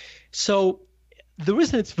 So the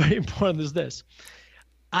reason it's very important is this.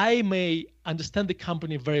 I may understand the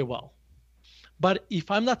company very well, but if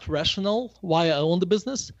I'm not rational why I own the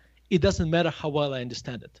business, it doesn't matter how well I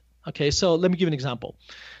understand it. Okay, so let me give you an example.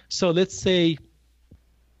 So let's say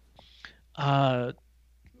I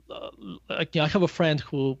have a friend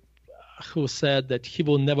who said that he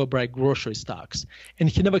will never buy grocery stocks, and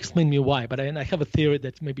he never explained me why. But I have a theory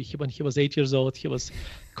that maybe when he was 8 years old, he was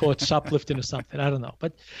caught shoplifting or something. I don't know.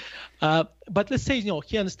 But let's say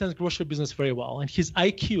he understands grocery business very well, and his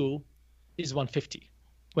IQ is 150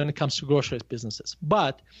 when it comes to grocery businesses,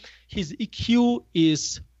 but his EQ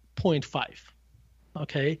is 0.5.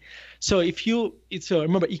 Okay, so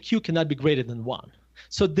remember EQ cannot be greater than 1.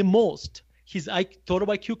 So the most his total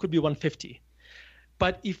IQ could be 150.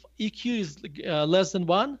 But if EQ is less than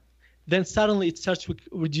 1, then suddenly it starts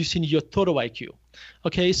reducing your total IQ.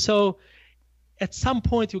 Okay, so at some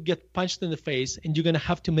point you'll get punched in the face and you're going to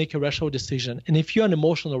have to make a rational decision. And if you're an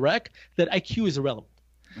emotional wreck, that IQ is irrelevant.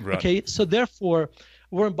 Right. Okay, so therefore,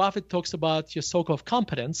 Warren Buffett talks about your so-called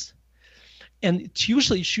competence. And you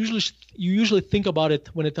usually think about it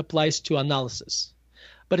when it applies to analysis.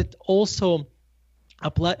 But it also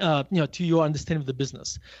apply to your understanding of the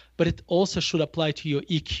business, but it also should apply to your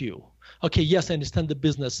EQ. Okay, yes, I understand the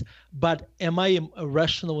business, but am I a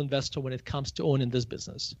rational investor when it comes to owning this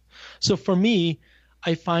business? So for me,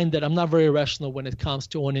 I find that I'm not very rational when it comes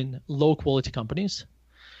to owning low quality companies.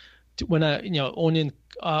 When I owning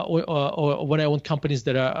or when I own companies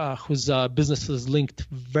that are whose business is linked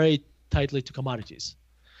very tightly to commodities.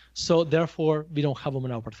 So therefore, we don't have them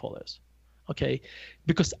in our portfolios. Okay,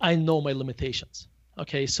 because I know my limitations.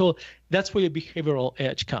 Okay, so that's where your behavioral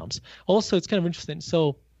edge comes. Also, it's kind of interesting.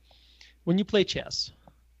 So when you play chess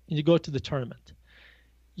and you go to the tournament,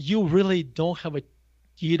 you really don't have a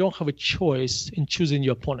choice in choosing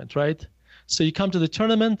your opponent, right? So you come to the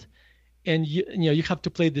tournament and you have to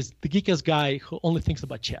play the geekiest guy who only thinks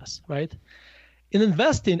about chess, right? In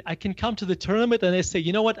investing, I can come to the tournament and I say,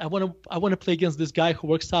 you know what, I want to play against this guy who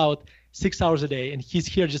works out 6 hours a day and he's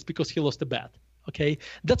here just because he lost a bet. Okay,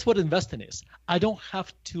 that's what investing is. I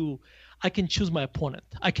can choose my opponent.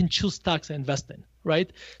 I can choose stocks I invest in,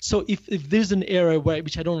 right? So if there's an area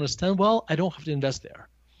which I don't understand well, I don't have to invest there.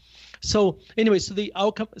 So anyway, so the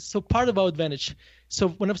outcome, so part of our advantage, so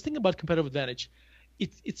when I was thinking about competitive advantage,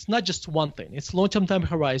 it's not just one thing. It's long-term time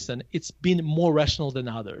horizon. It's being more rational than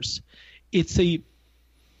others. It's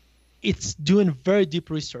it's doing very deep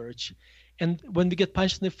research. And when we get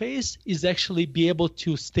punched in the face, is actually be able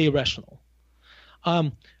to stay rational.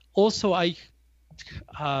 Also, I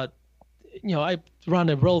run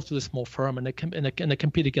a relatively small firm, and I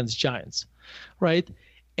compete against giants, right?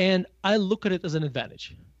 And I look at it as an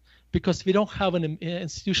advantage, because we don't have an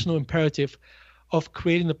institutional imperative of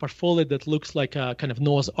creating a portfolio that looks like a kind of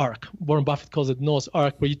Noah's Ark. Warren Buffett calls it Noah's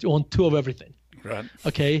Ark, where you own two of everything. Right.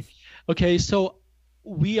 Okay. So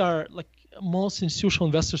we are, like most institutional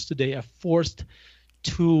investors today, are forced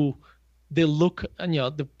to, they look, and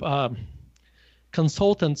the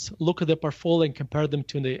consultants look at their portfolio and compare them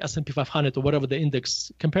to the S&P 500 or whatever the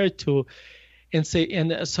index compared to, and say,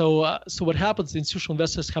 and so what happens? Institutional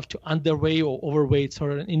investors have to underweight or overweight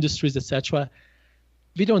certain industries, etc.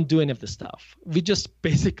 We don't do any of this stuff. We just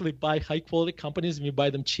basically buy high quality companies and we buy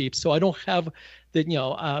them cheap. So I don't have that.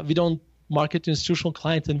 We don't market to institutional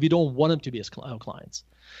clients, and we don't want them to be as clients.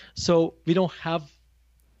 So we don't have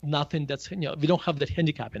nothing that's we don't have that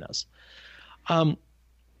handicap in us.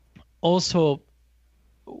 Also,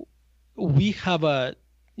 we have a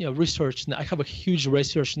research. I have a huge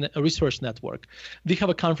research network. We have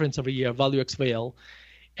a conference every year, Value X Vail,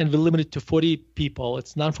 and we limit it to 40 people.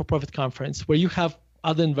 It's a non-for-profit conference where you have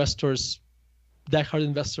other investors, diehard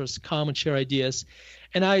investors, come and share ideas.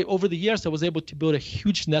 And over the years, I was able to build a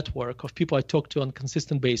huge network of people I talk to on a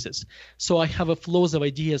consistent basis. So I have a flows of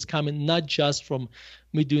ideas coming not just from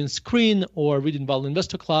me doing screen or reading Value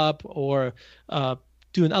Investor Club or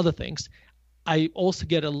doing other things. I also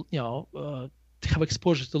get have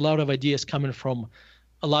exposure to a lot of ideas coming from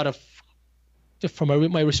my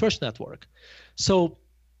research network. So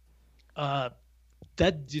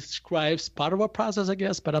that describes part of our process, I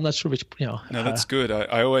guess, but I'm not sure which. No, that's good.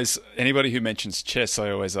 I always, anybody who mentions chess, I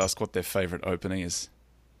always ask what their favorite opening is.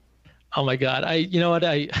 Oh my God, I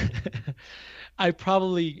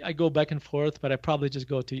go back and forth, but I probably just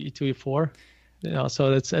go to E2, E4. So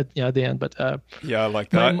that's at the end. But yeah, I like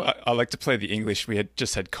that. I like to play the English. We had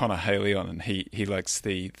just had Connor Haley on, and he likes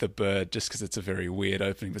the bird just because it's a very weird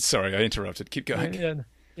opening. But sorry, I interrupted. Keep going.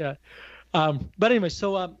 Yeah. But anyway,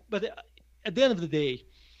 but at the end of the day,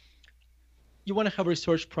 you want to have a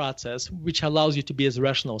research process which allows you to be as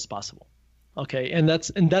rational as possible. Okay, and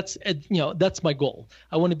that's my goal.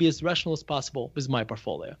 I want to be as rational as possible with my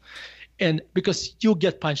portfolio. And because you'll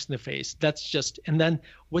get punched in the face, and then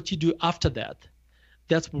what you do after that,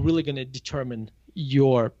 that's really going to determine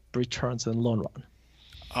your returns in the long run.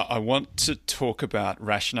 I want to talk about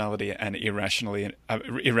rationality and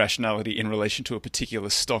irrationality in relation to a particular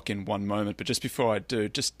stock in one moment. But just before I do,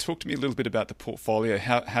 just talk to me a little bit about the portfolio.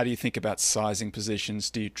 How do you think about sizing positions?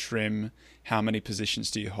 Do you trim? How many positions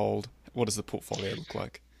do you hold? What does the portfolio look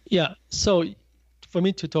like? Yeah. So for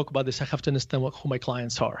me to talk about this, I have to understand who my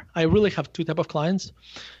clients are. I really have two types of clients.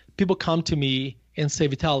 People come to me and say,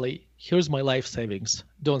 Vitaliy, here's my life savings.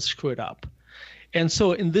 Don't screw it up. And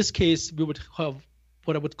so in this case, we would have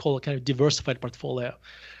what I would call a kind of diversified portfolio,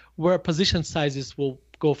 where position sizes will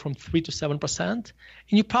go from 3 to 7%, and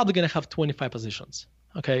you're probably going to have 25 positions.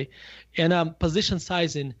 Okay. And position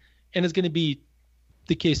sizing, and it's going to be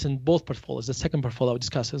the case in both portfolios. The second portfolio I'll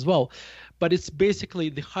discuss as well. But it's basically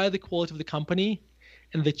the higher the quality of the company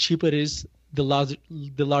and the cheaper it is, the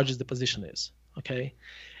larger the position is. Okay.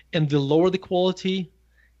 And the lower the quality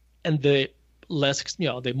and the less,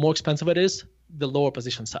 the more expensive it is, the lower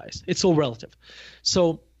position size. It's all relative.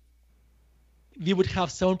 So we would have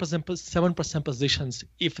 7% positions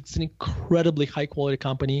if it's an incredibly high quality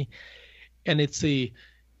company and it's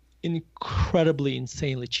incredibly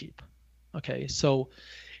insanely cheap. Okay, so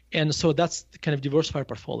that's the kind of diversified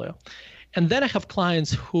portfolio. And then I have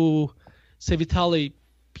clients who say, Vitaliy,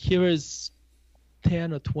 here is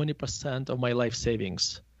 10 or 20% of my life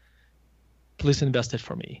savings. Please invest it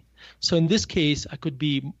for me. So in this case, I could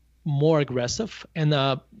be more aggressive, and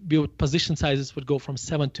position sizes would go from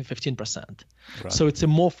 7 to 15%. Right. So it's a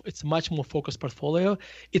much more focused portfolio.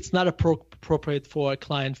 It's not appropriate for a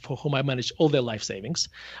client for whom I manage all their life savings,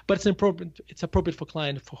 but it's appropriate for a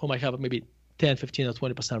client for whom I have maybe 10, 15, or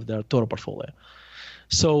 20% of their total portfolio.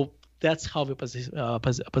 So that's how we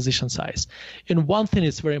position size. And one thing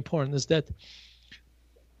that's very important is that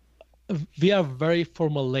we are very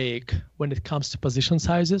formulaic when it comes to position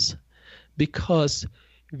sizes, because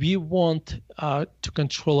we want to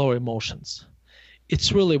control our emotions.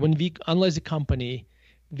 It's really, when we analyze a company,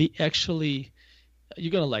 we actually,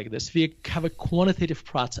 you're going to like this, we have a quantitative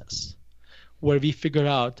process where we figure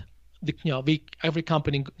out, every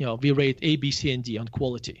company, we rate A, B, C, and D on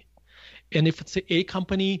quality. And if it's a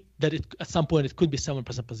company, that at some point it could be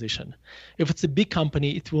 7% position. If it's a big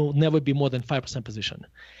company, it will never be more than 5% position.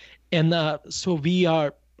 And so we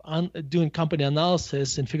are doing company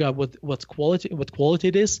analysis and figure out what quality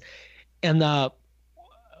it is, and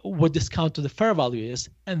what discount to the fair value is,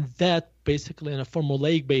 and that basically on a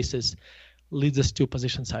formulaic basis leads us to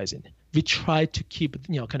position sizing. We try to keep it,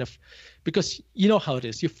 kind of, because you know how it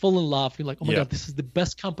is. You fall in love. You're like, oh my God, this is the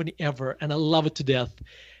best company ever, and I love it to death.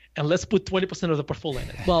 And let's put 20% of the portfolio in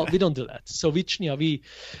it. Well, we don't do that. So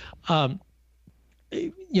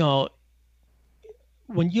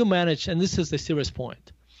when you manage, and this is the serious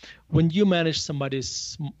point, when you manage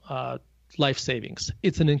somebody's life savings,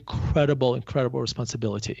 it's an incredible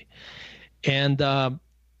responsibility, and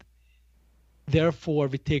therefore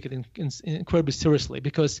we take it incredibly seriously,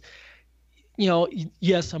 because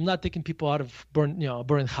yes, I'm not taking people out of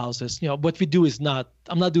burning houses. What we do is let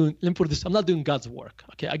me put this, I'm not doing God's work.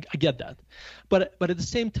 Okay, I get that, but at the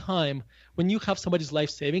same time, when you have somebody's life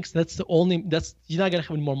savings, you're not gonna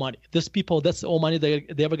have any more money. These people, that's all money they're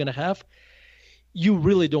ever gonna have. You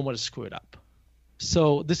really don't want to screw it up.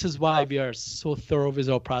 So this is why we are so thorough with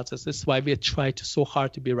our process. This is why we try so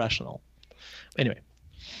hard to be rational. Anyway.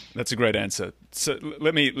 That's a great answer. So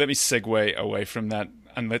let me segue away from that,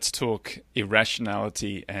 and let's talk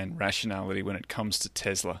irrationality and rationality when it comes to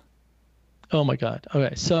Tesla. Oh my God.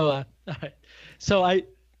 Okay. So, all right. So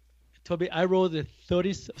Toby, I wrote the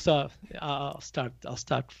 30. So I'll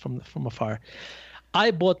start from afar.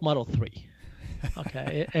 I bought Model 3.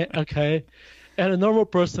 Okay. Okay. And a normal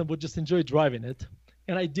person would just enjoy driving it,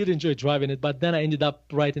 and I did enjoy driving it. But then I ended up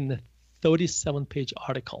writing a 37-page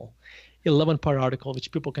article. 11-part article,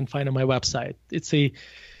 which people can find on my website. It's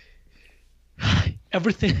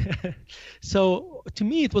everything. So to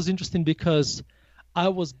me, it was interesting because I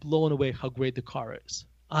was blown away how great the car is.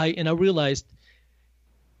 I realized,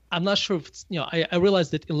 I'm not sure if it's, I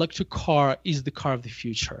realized that electric car is the car of the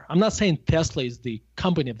future. I'm not saying Tesla is the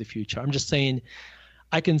company of the future. I'm just saying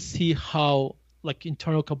I can see how like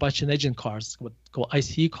internal combustion engine cars, what called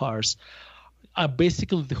ICE cars, are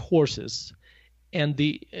basically the horses. And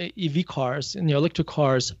the EV cars and the electric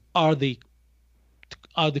cars are the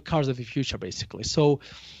cars of the future, basically. So,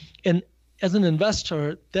 and as an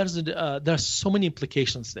investor, there's so many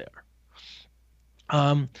implications there.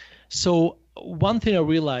 So one thing I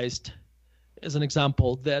realized, as an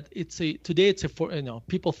example, that today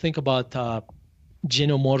people think about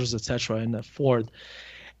General Motors, etc., and Ford,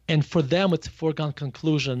 and for them it's a foregone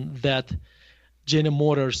conclusion that General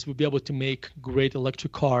Motors will be able to make great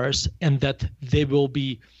electric cars, and that their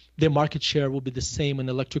market share will be the same in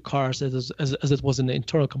electric cars as it was in the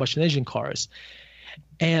internal combustion engine cars.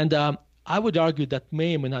 And I would argue that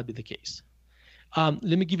may or may not be the case. Let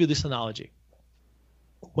me give you this analogy.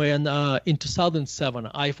 When in 2007,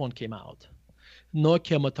 iPhone came out,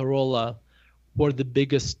 Nokia, Motorola were the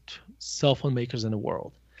biggest cell phone makers in the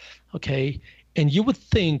world. Okay, and you would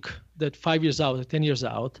think that 5 years out or 10 years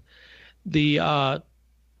out, the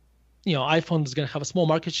iPhone is going to have a small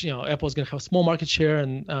market share. Apple is going to have a small market share,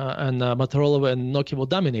 and Motorola and Nokia will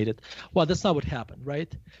dominate it. Well, that's not what happened,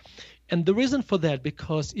 right? And the reason for that,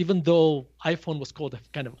 because even though iPhone was called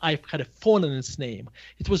had a phone in its name,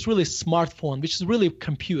 it was really a smartphone, which is really a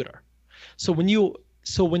computer. So when you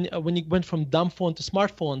went from dumb phone to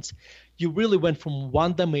smartphones, you really went from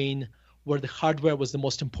one domain where the hardware was the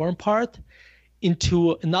most important part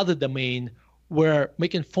into another domain where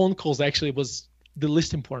making phone calls actually was the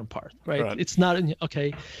least important part, right? It's not,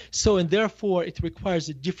 okay. So, and therefore it requires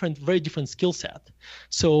a very different skill set.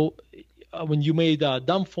 So when you made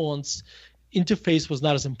dumb phones, interface was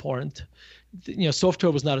not as important.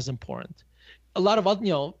 Software was not as important. A lot of other,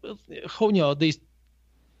 a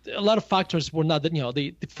lot of factors were not that,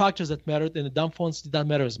 the factors that mattered in the dumb phones did not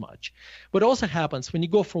matter as much. What also happens when you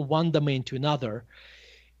go from one domain to another,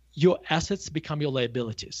 your assets become your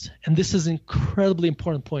liabilities. And this is an incredibly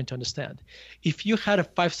important point to understand. If you had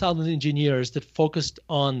 5,000 engineers that focused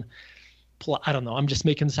on, I don't know, I'm just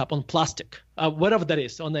making this up, on plastic, whatever that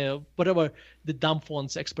is, on whatever the dumb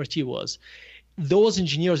phone's expertise was, those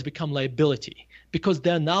engineers become liability because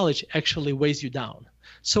their knowledge actually weighs you down.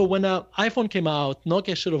 So when an iPhone came out,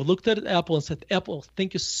 Nokia should have looked at Apple and said, Apple,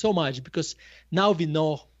 thank you so much, because now we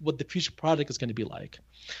know what the future product is going to be like.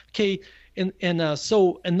 Okay, and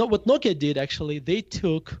what Nokia did, actually, they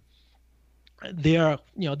took their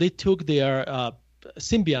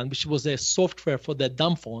Symbian, which was a software for their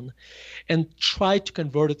dumb phone, and tried to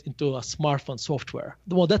convert it into a smartphone software.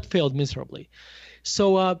 Well, that failed miserably.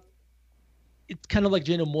 So it's kind of like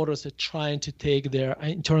General Motors are trying to take their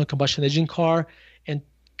internal combustion engine car and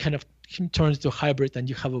kind of turn it into a hybrid, and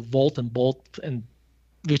you have a Volt and Bolt, and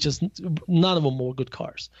which is none of them were good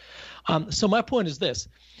cars. So my point is this: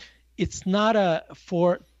 it's not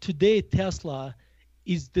for today. Tesla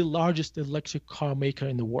is the largest electric car maker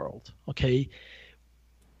in the world. Okay,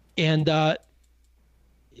 and another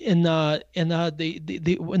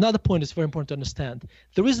point is very important to understand.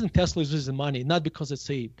 The reason Tesla is losing money, not because it's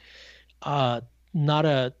not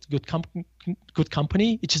a good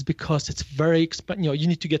company, it's just because it's very expensive. You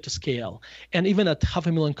need to get to scale. And even at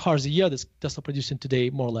 500,000 cars a year that Tesla producing today,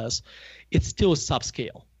 more or less, it's still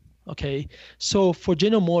subscale. Okay, so for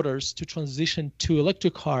General Motors to transition to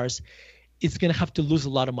electric cars, it's going to have to lose a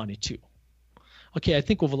lot of money too. Okay, I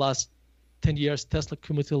think over the last 10 years, Tesla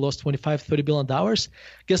cumulatively lost $25-30 billion.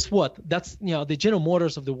 Guess what? That's the General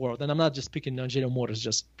Motors of the world, and I'm not just speaking on General Motors.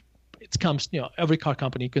 Just it comes every car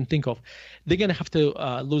company you can think of. They're gonna have to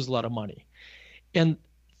lose a lot of money, and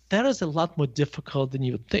that is a lot more difficult than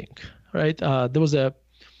you would think, right? There was a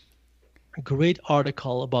great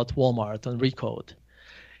article about Walmart on Recode,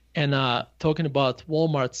 and talking about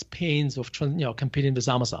Walmart's pains of competing with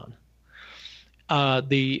Amazon.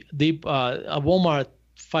 Walmart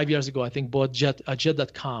 5 years ago, I think, bought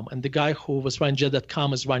Jet.com, and the guy who was running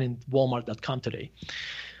Jet.com is running Walmart.com today.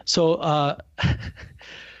 So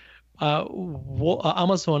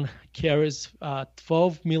Amazon carries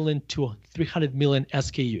 12 million to 300 million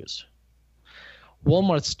SKUs.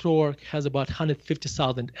 Walmart store has about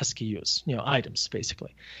 150,000 SKUs, items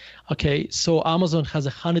basically. Okay, so Amazon has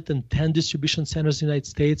 110 distribution centers in the United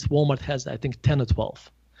States. Walmart has, I think, 10 or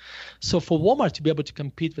 12. So for Walmart to be able to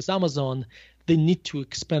compete with Amazon, they need to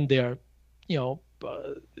expand their,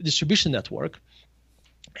 distribution network,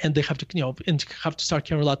 and they have to start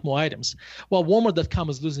carrying a lot more items. Well, Walmart.com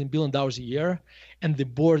is losing $1 billion a year, and the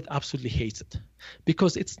board absolutely hates it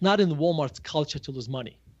because it's not in Walmart's culture to lose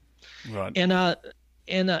money. Right. And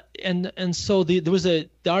so the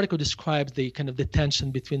article describes the kind of the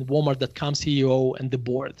tension between Walmart.com CEO and the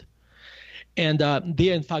board, and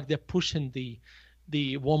they're pushing the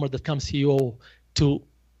Walmart.com CEO to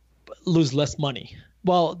lose less money.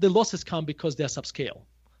 Well, the losses come because they're subscale.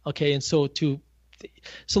 Okay, and so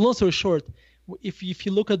long story short, if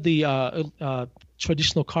you look at the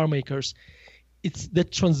traditional car makers, it's the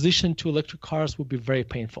transition to electric cars will be very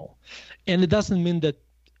painful, and it doesn't mean that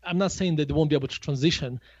I'm not saying that they won't be able to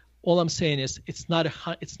transition. All I'm saying is it's not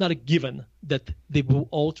a given that they will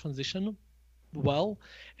all transition well.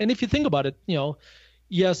 And if you think about it,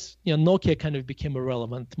 yes, Nokia kind of became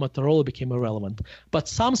irrelevant, Motorola became irrelevant, but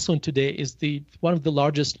Samsung today is one of the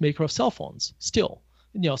largest maker of cell phones still,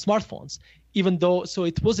 smartphones, even though, so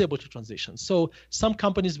it was able to transition. So some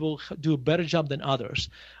companies will do a better job than others.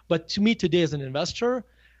 But to me today as an investor,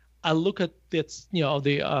 I look at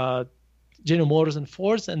the General Motors and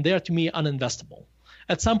Fords, and they are to me uninvestable.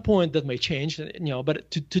 At some point that may change, but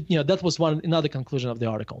that was another conclusion of the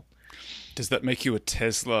article. Does that make you a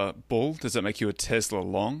Tesla bull? Does that make you a Tesla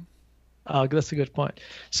long? That's a good point.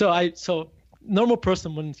 So normal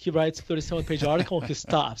person, when he writes a 37-page article, he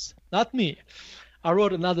stops. Not me. I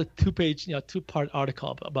wrote another two-part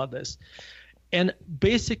article about this. And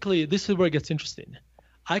basically, this is where it gets interesting.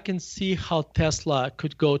 I can see how Tesla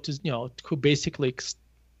could go to, could basically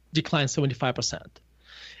decline 75%.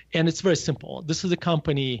 And it's very simple. This is a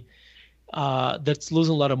company that's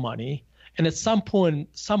losing a lot of money. And at some point,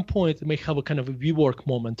 it may have a kind of a rework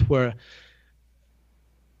moment where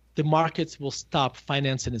the markets will stop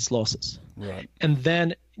financing its losses. Right. And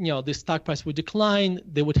then, the stock price would decline.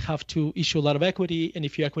 They would have to issue a lot of equity. And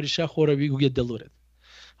if you're equity shareholder, you will get diluted.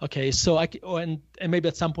 Okay. So and maybe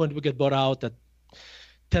at some point we get bought out at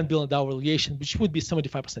 $10 billion valuation, which would be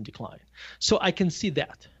 75% decline. So I can see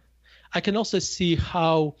that. I can also see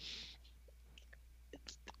how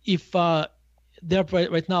if right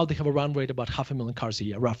now they have a run rate about 500,000 cars a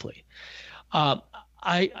year, roughly.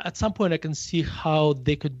 At some point I can see how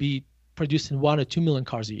they could be producing 1 or 2 million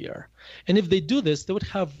cars a year, and if they do this, they would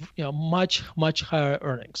have much higher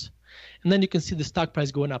earnings, and then you can see the stock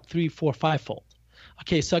price going up 3, 4, 5-fold.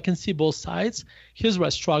 Okay, so I can see both sides. Here's where I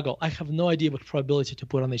struggle. I have no idea what probability to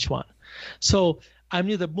put on each one. So I'm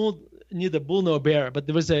neither bull nor bear, but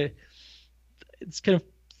there was it's kind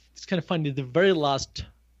of funny. The very last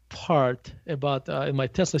part about in my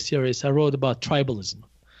Tesla series, I wrote about tribalism,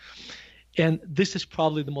 and this is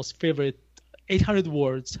probably the most favorite 800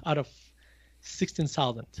 words out of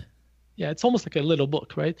 16,000. Yeah, it's almost like a little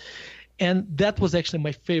book, right? And that was actually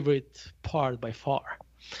my favorite part by far,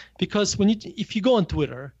 because if you go on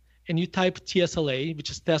Twitter and you type TSLA, which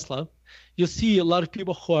is Tesla, you'll see a lot of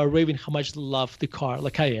people who are raving how much they love the car,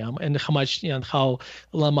 like I am, and how much how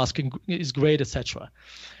Elon Musk is great, etc.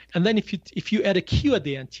 And then if you add a Q at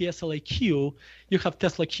the end, TSLA Q, you have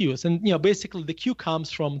Tesla Qs. And basically the Q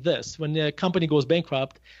comes from this. When a company goes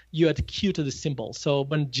bankrupt, you add Q to the symbol. So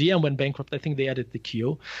when GM went bankrupt, I think they added the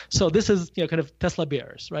Q. So this is kind of Tesla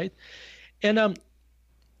bears, right? And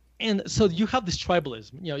so you have this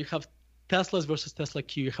tribalism. You have Teslas versus Tesla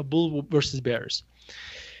Q. You have bull versus bears.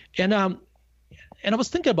 And I was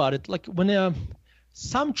thinking about it, like when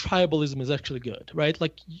some tribalism is actually good, right?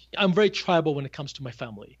 Like I'm very tribal when it comes to my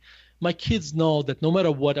family. My kids know that no matter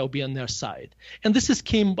what, I'll be on their side. And this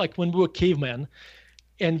came like when we were cavemen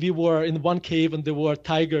and we were in one cave and there were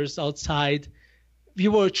tigers outside. We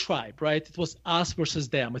were a tribe, right? It was us versus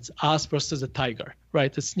them. It's us versus a tiger,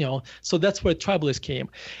 right? It's, so that's where tribalism came.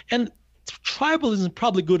 And tribalism is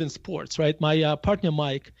probably good in sports, right? My partner,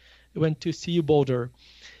 Mike, went to CU Boulder.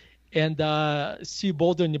 And CU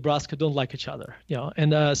Boulder and Nebraska don't like each other,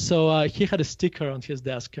 And so he had a sticker on his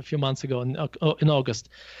desk a few months ago in August.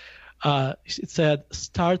 It said,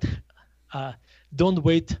 don't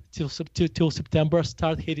wait till September.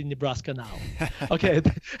 Start hating Nebraska now. Okay,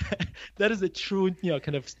 that is a true,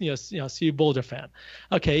 kind of, CU Boulder fan.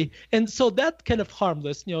 Okay, and so that kind of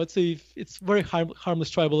harmless, it's very harmless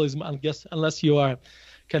tribalism, I guess, unless you are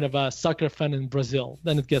kind of a soccer fan in Brazil,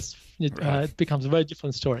 then it becomes a very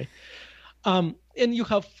different story. And you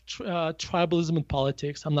have tribalism in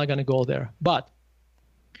politics. I'm not going to go there. But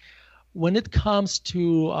when it comes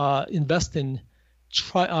to investing,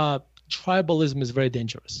 tribalism is very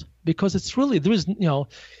dangerous because it's really, there is no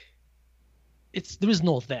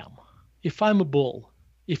them. If I'm a bull,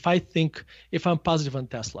 if I'm positive on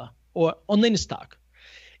Tesla or on any stock,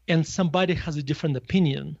 and somebody has a different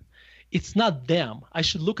opinion, it's not them. I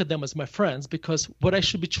should look at them as my friends because what I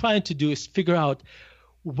should be trying to do is figure out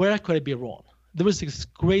where could I be wrong. There was this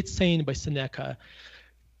great saying by Seneca,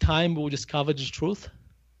 time will discover the truth.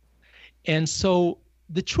 And so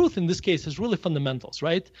the truth in this case is really fundamentals,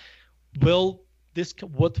 right? What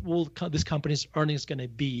will this company's earnings going to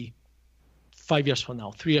be 5 years from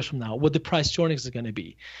now, 3 years from now, what the price to earnings is going to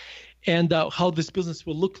be, and how this business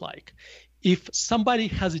will look like. If somebody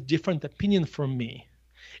has a different opinion from me,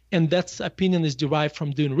 and that opinion is derived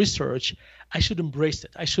from doing research, I should embrace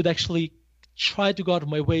it. I should actually try to go out of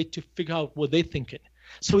my way to figure out what they're thinking.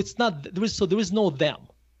 So it's not there is no them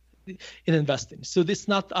in investing. So it's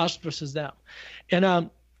not us versus them. And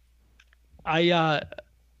I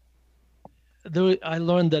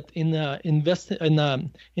learned that in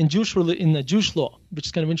Jewish law, which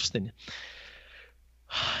is kind of interesting.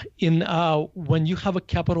 When you have a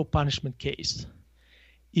capital punishment case,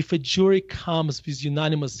 if a jury comes with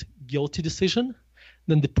unanimous guilty decision,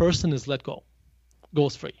 then the person is let go,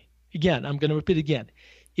 goes free. Again, I'm going to repeat again.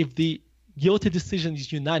 If the guilty decision is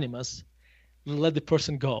unanimous, let the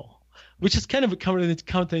person go, which is kind of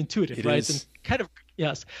counterintuitive, It right? is. And kind of,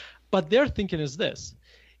 yes. But their thinking is this.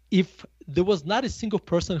 If there was not a single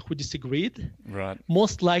person who disagreed, Right.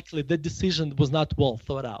 most likely the decision was not well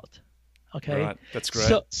thought out. Okay. Right. That's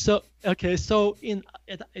great. So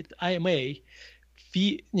at IMA,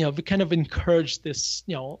 we kind of encourage this,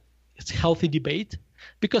 it's healthy debate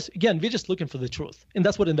because again, we're just looking for the truth. And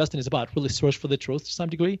that's what investing is about, really search for the truth to some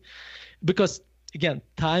degree. Because again,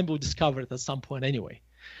 time will discover it at some point anyway.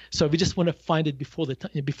 So we just want to find it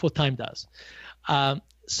before time does.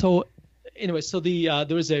 So anyway, so there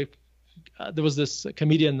was this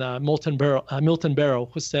comedian, Milton Barrow,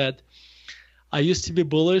 who said, I used to be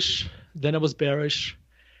bullish, then I was bearish,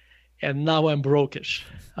 and now I'm brokish.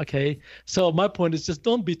 Okay, so my point is just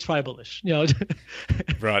don't be tribalish,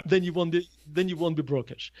 Right. then you won't be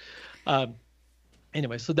brokish.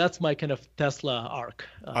 Anyway, so that's my kind of Tesla arc.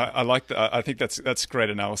 I like that. I think that's great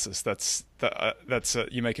analysis. That's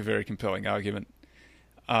you make a very compelling argument.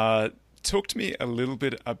 Talk to me a little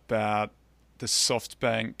bit about the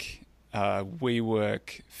Softbank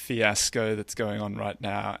WeWork fiasco that's going on right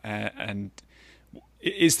now, and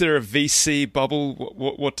is there a VC bubble?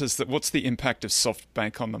 What's the impact of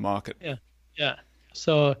Softbank on the market? Yeah.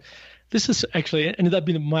 So this is actually ended up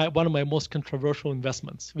being one of my most controversial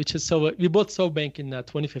investments, which is we bought Softbank in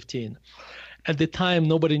 2015. At the time,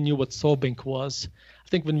 nobody knew what Softbank was. I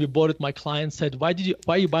think when we bought it, my client said, "Why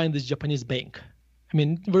are you buying this Japanese bank?" I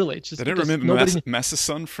mean, really, it's just They don't remember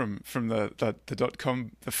Masason from the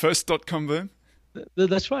 .com, the first .com boom.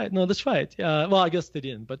 That's right. No, that's right. Well, I guess they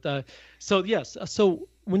didn't. But so yes. So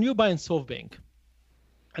when you're buying SoftBank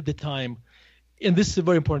at the time, and this is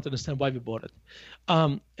very important to understand why we bought it.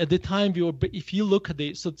 At the time, if you look at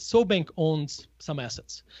SoftBank owns some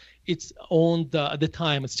assets. It's owned at the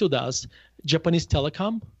time, it still does, Japanese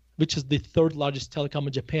Telecom, which is the third largest telecom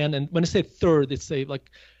in Japan. And when I say third, it's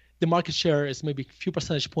the market share is maybe a few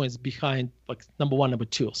percentage points behind like number one, number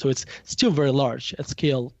two. So it's still very large at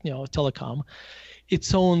scale, telecom.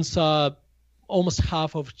 It owns almost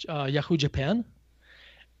half of Yahoo Japan,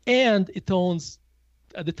 and it owns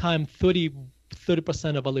at the time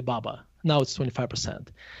 30% of Alibaba. Now it's 25%.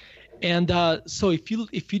 And so if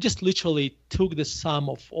you just literally took the sum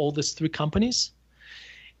of all these three companies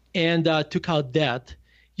and took out debt,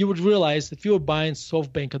 you would realize that you were buying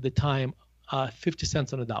SoftBank at the time 50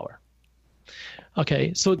 cents on the dollar.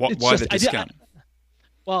 Okay, so why the discount?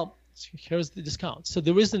 Well, here's the discount. So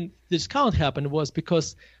the reason the discount happened was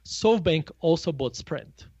because SoftBank also bought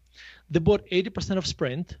Sprint. They bought 80% of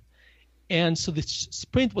Sprint, and so the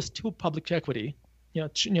Sprint was still public equity.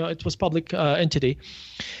 It was public entity.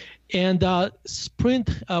 And Sprint,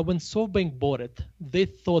 when SoftBank bought it, they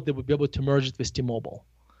thought they would be able to merge it with T-Mobile.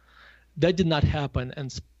 That did not happen,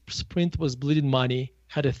 and Sprint was bleeding money,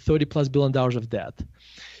 had a $30+ billion of debt.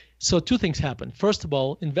 So two things happened. First of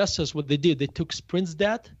all, investors, what they did, they took Sprint's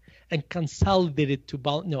debt and consolidated to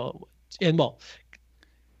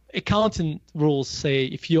accounting rules say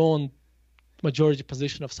if you own majority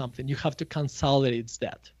position of something, you have to consolidate its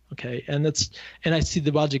debt. Okay, and I see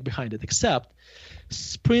the logic behind it. Except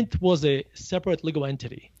Sprint was a separate legal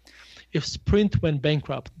entity. If Sprint went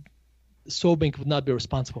bankrupt, SoftBank would not be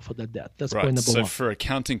responsible for that debt. That's point number one. So for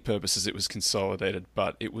accounting purposes, it was consolidated,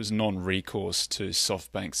 but it was non-recourse to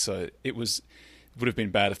SoftBank. So it would have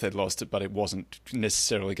been bad if they'd lost it, but it wasn't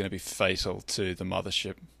necessarily going to be fatal to the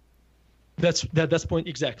mothership. That's point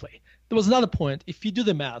exactly. There was another point. If you do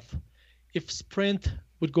the math, if Sprint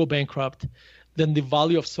would go bankrupt, then the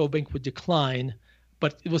value of SoftBank would decline,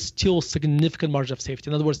 but it was still significant margin of safety.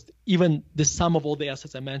 In other words, even the sum of all the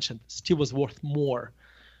assets I mentioned still was worth more,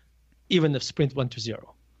 even if Sprint went to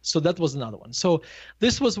zero. So that was another one. So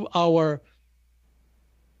this was our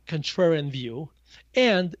contrarian view,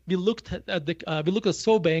 and we looked at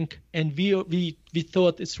SoftBank, and we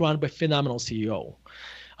thought it's run by a phenomenal CEO.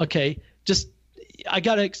 Okay, I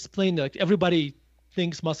gotta explain that everybody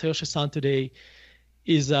thinks Masayoshi Son today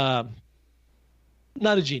is not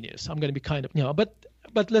a genius. I'm gonna be kind of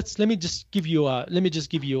but let me just give you a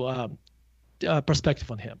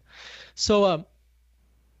perspective on him. So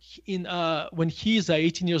when he's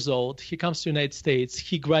 18 years old, he comes to the United States.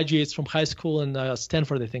 He graduates from high school in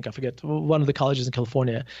Stanford, I think, I forget, one of the colleges in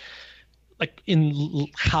California, like in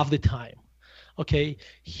half the time. Okay,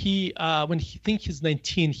 when he thinks he's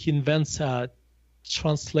 19, he invents a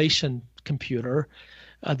translation computer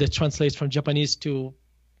that translates from Japanese to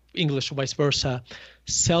English or vice versa,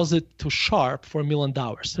 sells it to Sharp for $1 million.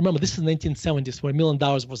 Remember, this is 1970s, where $1 million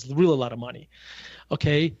was really a lot of money.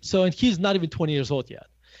 Okay, so and he's not even 20 years old yet.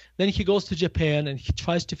 Then he goes to Japan and he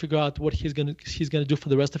tries to figure out what he's gonna do for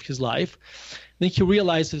the rest of his life. Then he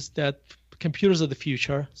realizes that computers are the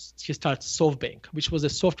future. He starts SoftBank, which was a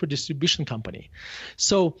software distribution company.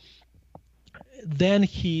 So then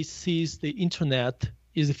he sees the internet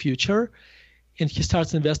is the future, and he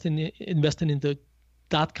starts investing into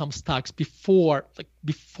 .com stocks before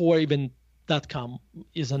even .com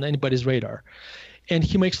is on anybody's radar, and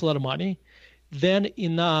he makes a lot of money. Then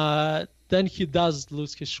then he does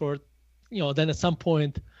lose his short. Then at some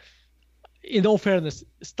point, in all fairness,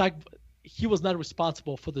 he was not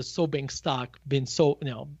responsible for the SoftBank stock being so.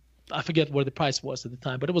 I forget what the price was at the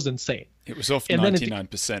time, but it was insane. It was off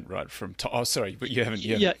 99%, right? Sorry, but you haven't.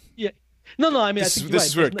 Yeah. No. I mean, this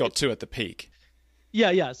is where it got to at the peak.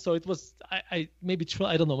 Yeah. So it was. I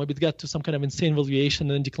don't know. Maybe it got to some kind of insane valuation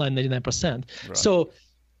and then declined 99%. Right. So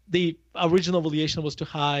the original valuation was too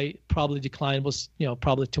high. Probably decline was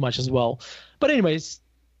probably too much as well. But anyways,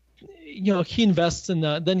 he invests in.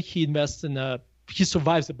 He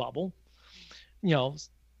survives the bubble.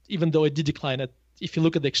 Even though it did decline if you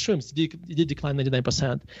look at the extremes, it did decline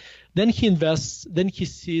 99%. Then he invests. Then he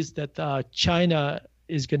sees that China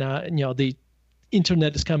is gonna. The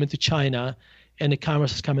internet is coming to China, and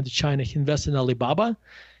e-commerce is coming to China. He invests in Alibaba,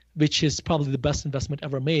 which is probably the best investment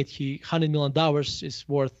ever made. $100 million is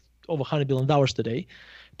worth over $100 billion today,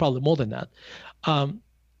 probably more than that.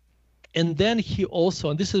 And then he also,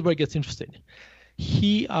 and this is where it gets interesting,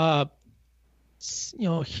 he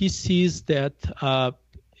sees that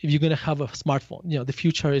if you're going to have a smartphone, the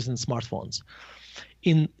future is in smartphones.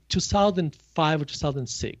 In 2005 or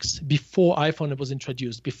 2006, before iPhone was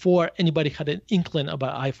introduced, before anybody had an inkling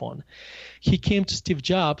about iPhone, he came to Steve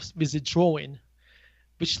Jobs with a drawing,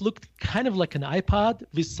 which looked kind of like an iPod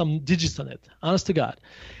with some digits on it. Honest to God,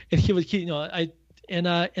 and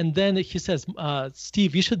and then he says,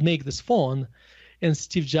 Steve, you should make this phone, and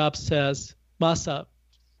Steve Jobs says, Masa,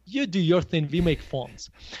 you do your thing, we make phones.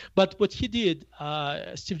 But what he did,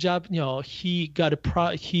 Steve Jobs,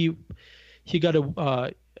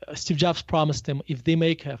 Steve Jobs promised him if they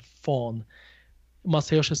make a phone,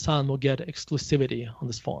 Masayoshi Son will get exclusivity on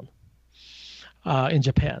this phone in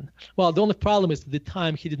Japan. Well, the only problem is at the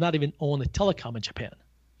time he did not even own a telecom in Japan.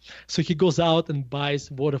 So he goes out and buys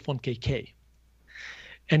Vodafone KK.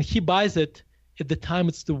 And he buys it at the time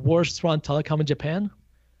it's the worst run telecom in Japan.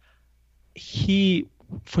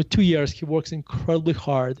 For 2 years, he works incredibly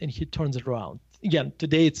hard and he turns it around. Again,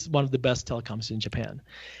 today it's one of the best telecoms in Japan.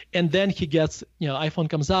 And then he gets, iPhone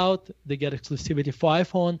comes out, they get exclusivity for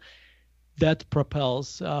iPhone. That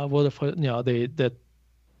propels Vodafone,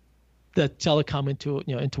 the telecom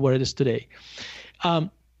into where it is today.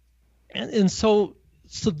 So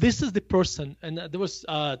this is the person, and this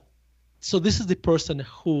is the person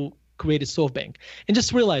who created Softbank. And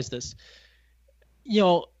just realize this,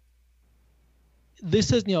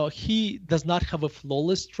 this is, he does not have a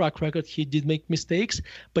flawless track record. He did make mistakes,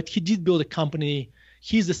 but he did build a company.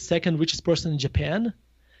 He's the second richest person in Japan.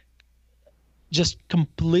 Just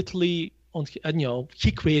completely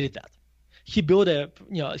he created that. He built a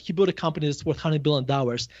company that's worth $100 billion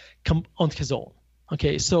on his own.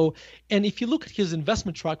 Okay, so, and if you look at his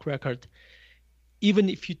investment track record, even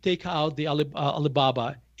if you take out the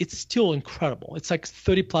Alibaba, it's still incredible. It's like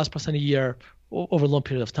 30+% a year over a long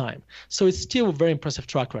period of time. So it's still a very impressive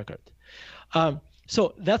track record.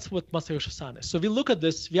 So that's what Masayoshi Son is. So we look at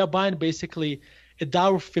this, we are buying basically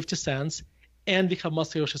 $1.50, and we have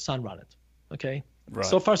Masayoshi Son run it. Okay, right.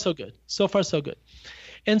 So far so good. So far so good.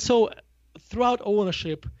 And so throughout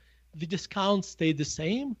ownership, the discount stayed the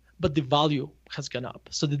same, but the value has gone up.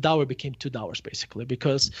 So the dollar became $2 basically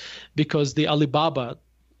because the Alibaba,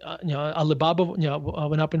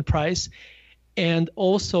 went up in price, and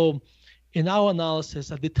also in our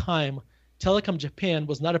analysis at the time, Telecom Japan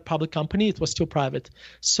was not a public company; it was still private.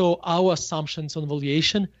 So our assumptions on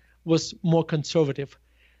valuation was more conservative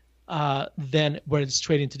than where it's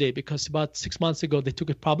trading today. Because about 6 months ago they took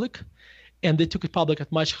it public, and they took it public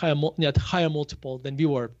at much higher multiple than we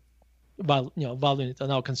were valuing it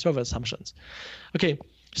on our conservative assumptions. Okay,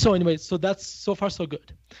 so anyway, so that's so far so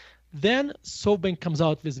good. Then Softbank comes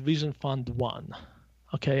out with Vision Fund 1.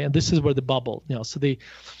 Okay, and this is where the bubble, so they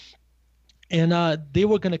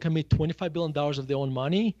were going to commit $25 billion of their own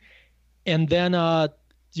money, and then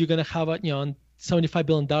you're going to have $75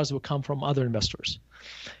 billion will come from other investors.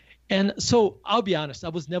 And so I'll be honest, I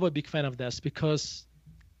was never a big fan of this because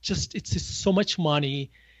it's just so much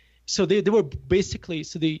money. So they were basically,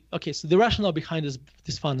 the rationale behind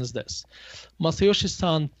this fund is this. Masayoshi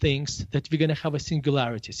Son thinks that we're going to have a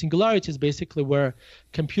singularity. Singularity is basically where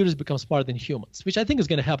computers become smarter than humans, which I think is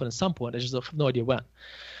going to happen at some point. I just have no idea when.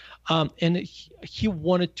 And he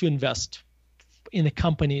wanted to invest in the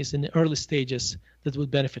companies in the early stages that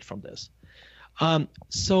would benefit from this.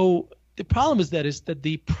 So the problem is that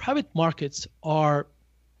the private markets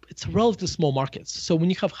it's relatively small markets. So when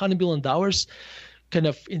you have $100 billion kind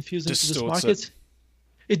of infused into this market,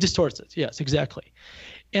 it distorts it. Yes, exactly.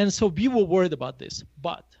 And so we were worried about this.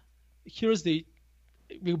 But we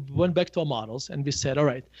went back to our models and we said, all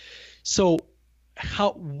right, so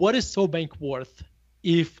what is Softbank worth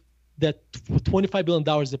if that $25 billion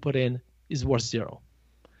they put in is worth zero?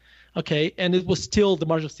 Okay, and it was still, the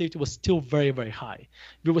margin of safety was still very, very high.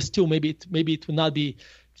 We were still, maybe it would not be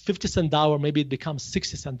 50 cent dollar, maybe it becomes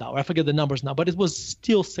 60 cent dollar. I forget the numbers now, but it was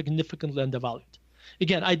still significantly undervalued.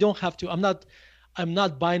 Again, I'm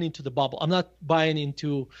not buying into the bubble.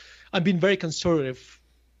 I'm being very conservative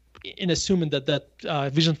in assuming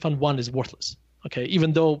that Vision Fund 1 is worthless. Okay,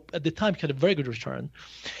 even though at the time it had a very good return.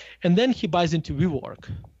 And then he buys into WeWork.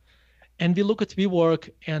 And we look at WeWork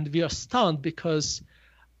and we are stunned because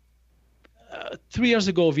 3 years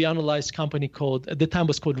ago, we analyzed a company at the time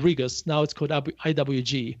was called Regus, now it's called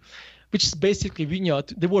IWG, which is basically,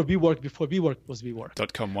 they were WeWork before WeWork was WeWork.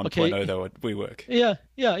 .com 1.0 though at WeWork.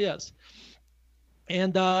 Yes.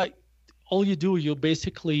 And all you do, you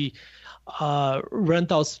basically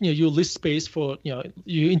rent out, you lease space for,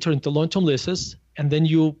 you enter into long-term leases, and then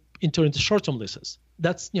you enter into short-term leases.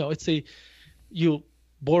 That's, you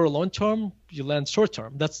borrow long-term, you lend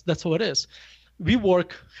short-term. That's how it is.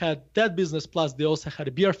 WeWork had that business, plus they also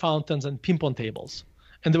had beer fountains and ping pong tables,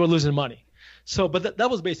 and they were losing money. So, but that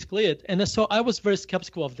was basically it. And so I was very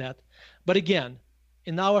skeptical of that. But again,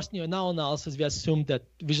 in our analysis, we assumed that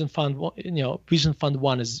Vision Fund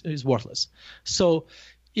 1 is worthless. So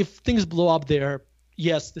if things blow up there,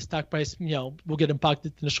 yes, the stock price, will get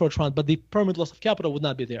impacted in the short run, but the permanent loss of capital would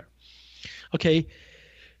not be there. Okay.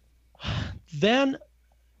 Then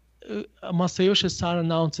Masayoshi Son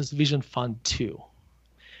announces Vision Fund 2.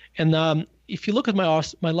 And if you look at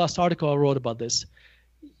my last article I wrote about this,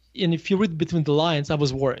 and if you read between the lines, I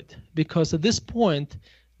was worried because at this point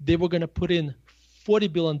they were going to put in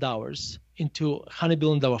 $40 billion into a $100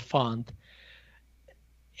 billion fund,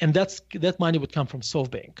 and that money would come from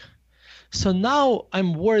Softbank. So now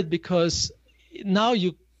I'm worried because now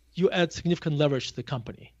you add significant leverage to the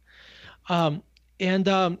company, and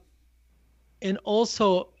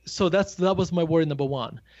also so that was my worry number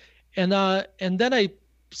one, and then I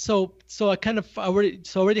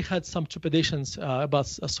already had some trepidations about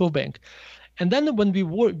Softbank, and then when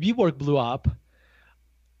WeWork blew up,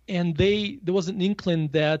 and there was an inkling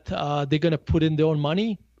that they're going to put in their own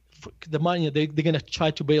money, they're going to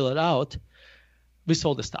try to bail it out. We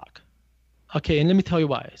sold the stock. Okay, and let me tell you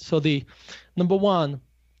why. So the number one,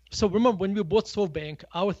 so remember when we bought Softbank,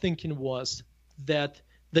 our thinking was that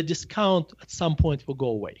the discount at some point will go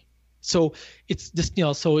away. So it's just,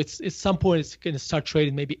 so it's at some point it's going to start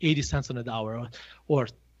trading maybe 80 cents on a dollar or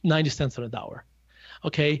 90 cents on a dollar.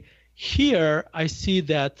 Okay, here I see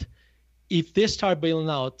that if they start bailing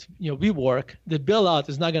out, WeWork, the bailout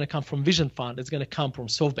is not going to come from Vision Fund, it's going to come from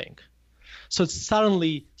Softbank. So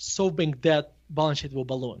suddenly Softbank debt balance sheet will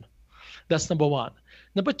balloon. That's number one.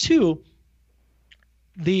 Number two,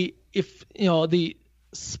 the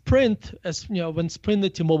Sprint, when Sprint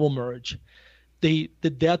and T-Mobile merge, the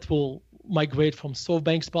debt will migrate from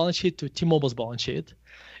Softbank's balance sheet to T-Mobile's balance sheet.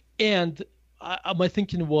 And my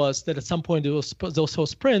thinking was that at some point they'll sell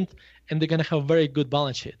Sprint and they're going to have a very good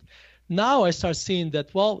balance sheet. Now I start seeing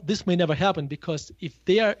that, well, this may never happen because if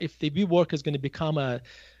the WeWork is going to become a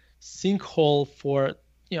sinkhole for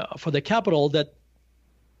the capital, that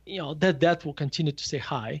that debt will continue to stay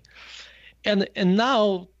high. And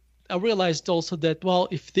now I realized also that, well,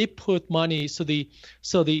 if they put money, so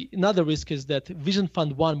another risk is that Vision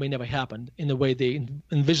Fund 1 may never happen in the way they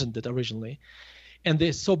envisioned it originally. And the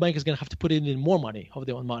Softbank is going to have to put in more money of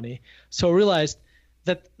their own money. So I realized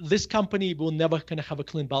that this company will never going to have a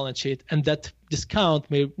clean balance sheet, and that discount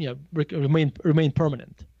may remain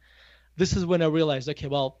permanent. This is when I realized, okay,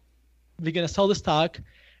 well, we're going to sell the stock,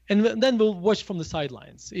 and then we'll watch from the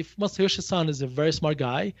sidelines. If Masayoshi-san is a very smart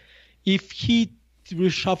guy, if he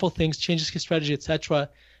reshuffle things, changes his strategy, etc.,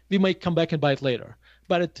 we might come back and buy it later.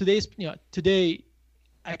 But at today,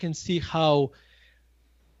 I can see how,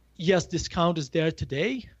 yes, discount is there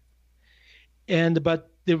today, but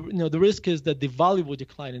the risk is that the value will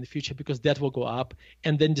decline in the future because debt will go up,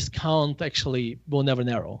 and then discount actually will never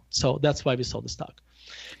narrow. So that's why we sold the stock.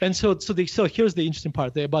 And so here's the interesting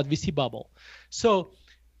part there about VC bubble. So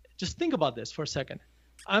just think about this for a second.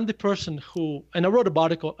 I'm the person who, and I wrote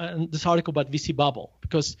this article about VC bubble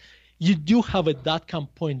because you do have a .com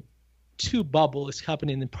point 2 bubble is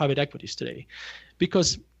happening in private equities today.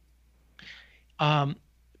 Because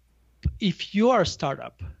if you are a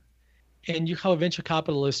startup and you have a venture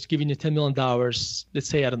capitalist giving you $10 million, let's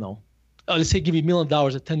say, I don't know, let's say give you $1 million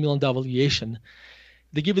at $10 million valuation,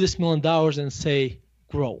 they give you this $1 million and say,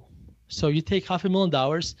 grow. So you take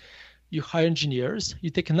 $500,000, you hire engineers, you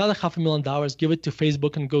take another $500,000, give it to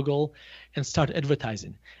Facebook and Google, and start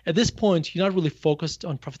advertising. At this point, you're not really focused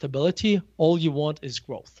on profitability. All you want is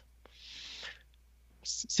growth.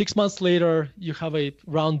 6 months later, you have a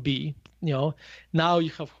round B. Now you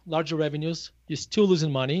have larger revenues. You're still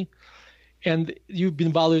losing money, and you've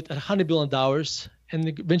been valued at $100 billion, and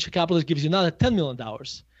the venture capitalist gives you another $10 million.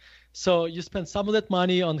 So you spend some of that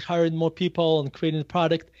money on hiring more people and creating the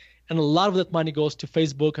product, and a lot of that money goes to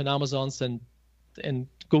Facebook and Amazon's and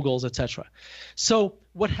Google's, etc. So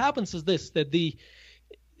what happens is this, that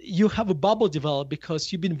you have a bubble develop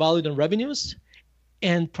because you've been valued on revenues,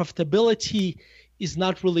 and profitability is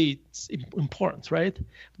not really important, right?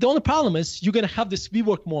 The only problem is you're going to have this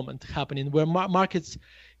WeWork moment happening where markets,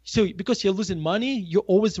 so because you're losing money, you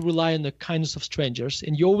always rely on the kindness of strangers,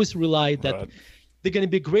 and you always rely that they're going to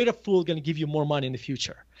be a greater fool, going to give you more money in the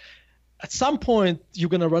future. At some point, you're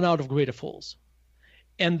going to run out of greater fools,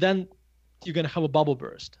 and then you're going to have a bubble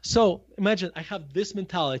burst. So imagine I have this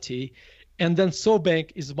mentality, and then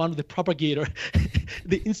Softbank is one of the propagator,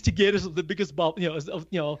 the instigators of the biggest bubble.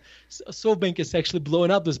 Softbank is actually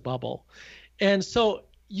blowing up this bubble, and so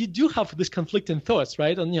you do have this conflicting thoughts,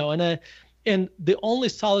 right? And and the only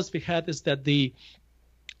solace we had is that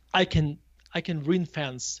I can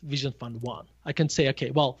ring-fence Vision Fund 1. I can say,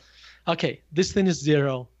 okay, this thing is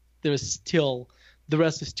zero. There is still, the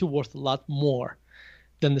rest is still worth a lot more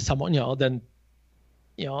than than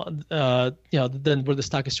where the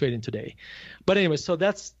stock is trading today. But anyway, so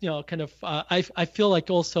that's kind of I feel like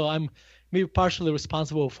also I'm maybe partially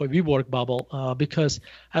responsible for WeWork bubble because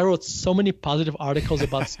I wrote so many positive articles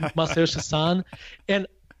about Masayoshi-san, and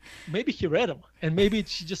maybe he read them, and maybe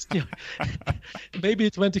she just, maybe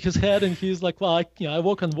it went to his head, and he's like, well, I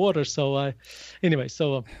walk on water, so anyway,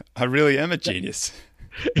 so I really am a genius.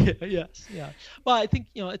 yes, yeah. Well, I think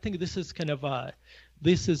this is kind of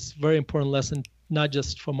this is very important lesson, not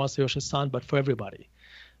just for Masayoshi-san, but for everybody.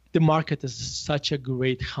 The market is such a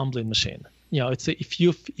great humbling machine. It's if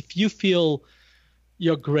you feel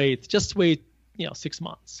you're great, just wait 6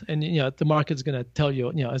 months, and the market's gonna tell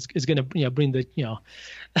you, it's gonna bring the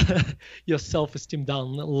your self-esteem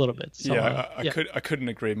down a little bit. So, I couldn't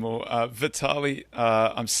agree more. Vitaliy,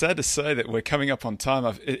 I'm sad to say that we're coming up on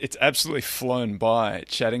time. It's absolutely flown by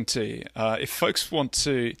chatting to you. If folks want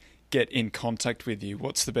to get in contact with you,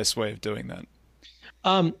 what's the best way of doing that?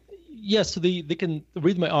 Yes, so they can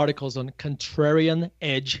read my articles on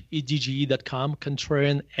contrarianedge.com,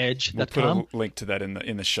 contrarianedge.com. We'll put a link to that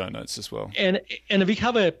in the show notes as well. And we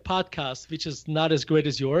have a podcast which is not as great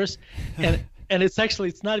as yours, and it's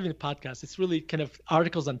not even a podcast. It's really kind of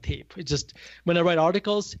articles on tape. It's just when I write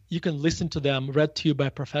articles, you can listen to them read to you by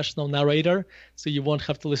a professional narrator, so you won't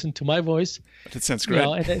have to listen to my voice. That sounds great.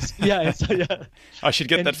 I should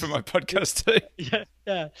get that for my podcast too.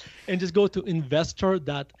 Yeah. And just go to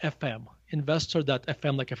investor.fm,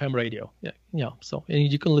 like FM radio. So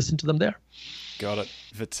and you can listen to them there. Got it.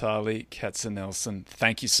 Vitaliy Katsenelson,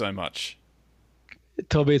 thank you so much.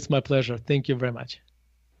 Toby, it's my pleasure. Thank you very much.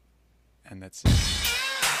 And that's it.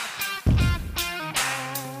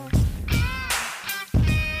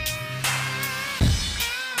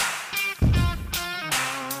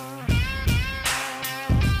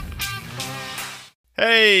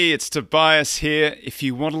 Hey, it's Tobias here. If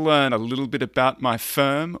you want to learn a little bit about my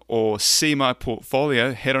firm or see my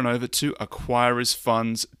portfolio, head on over to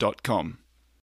acquirersfunds.com.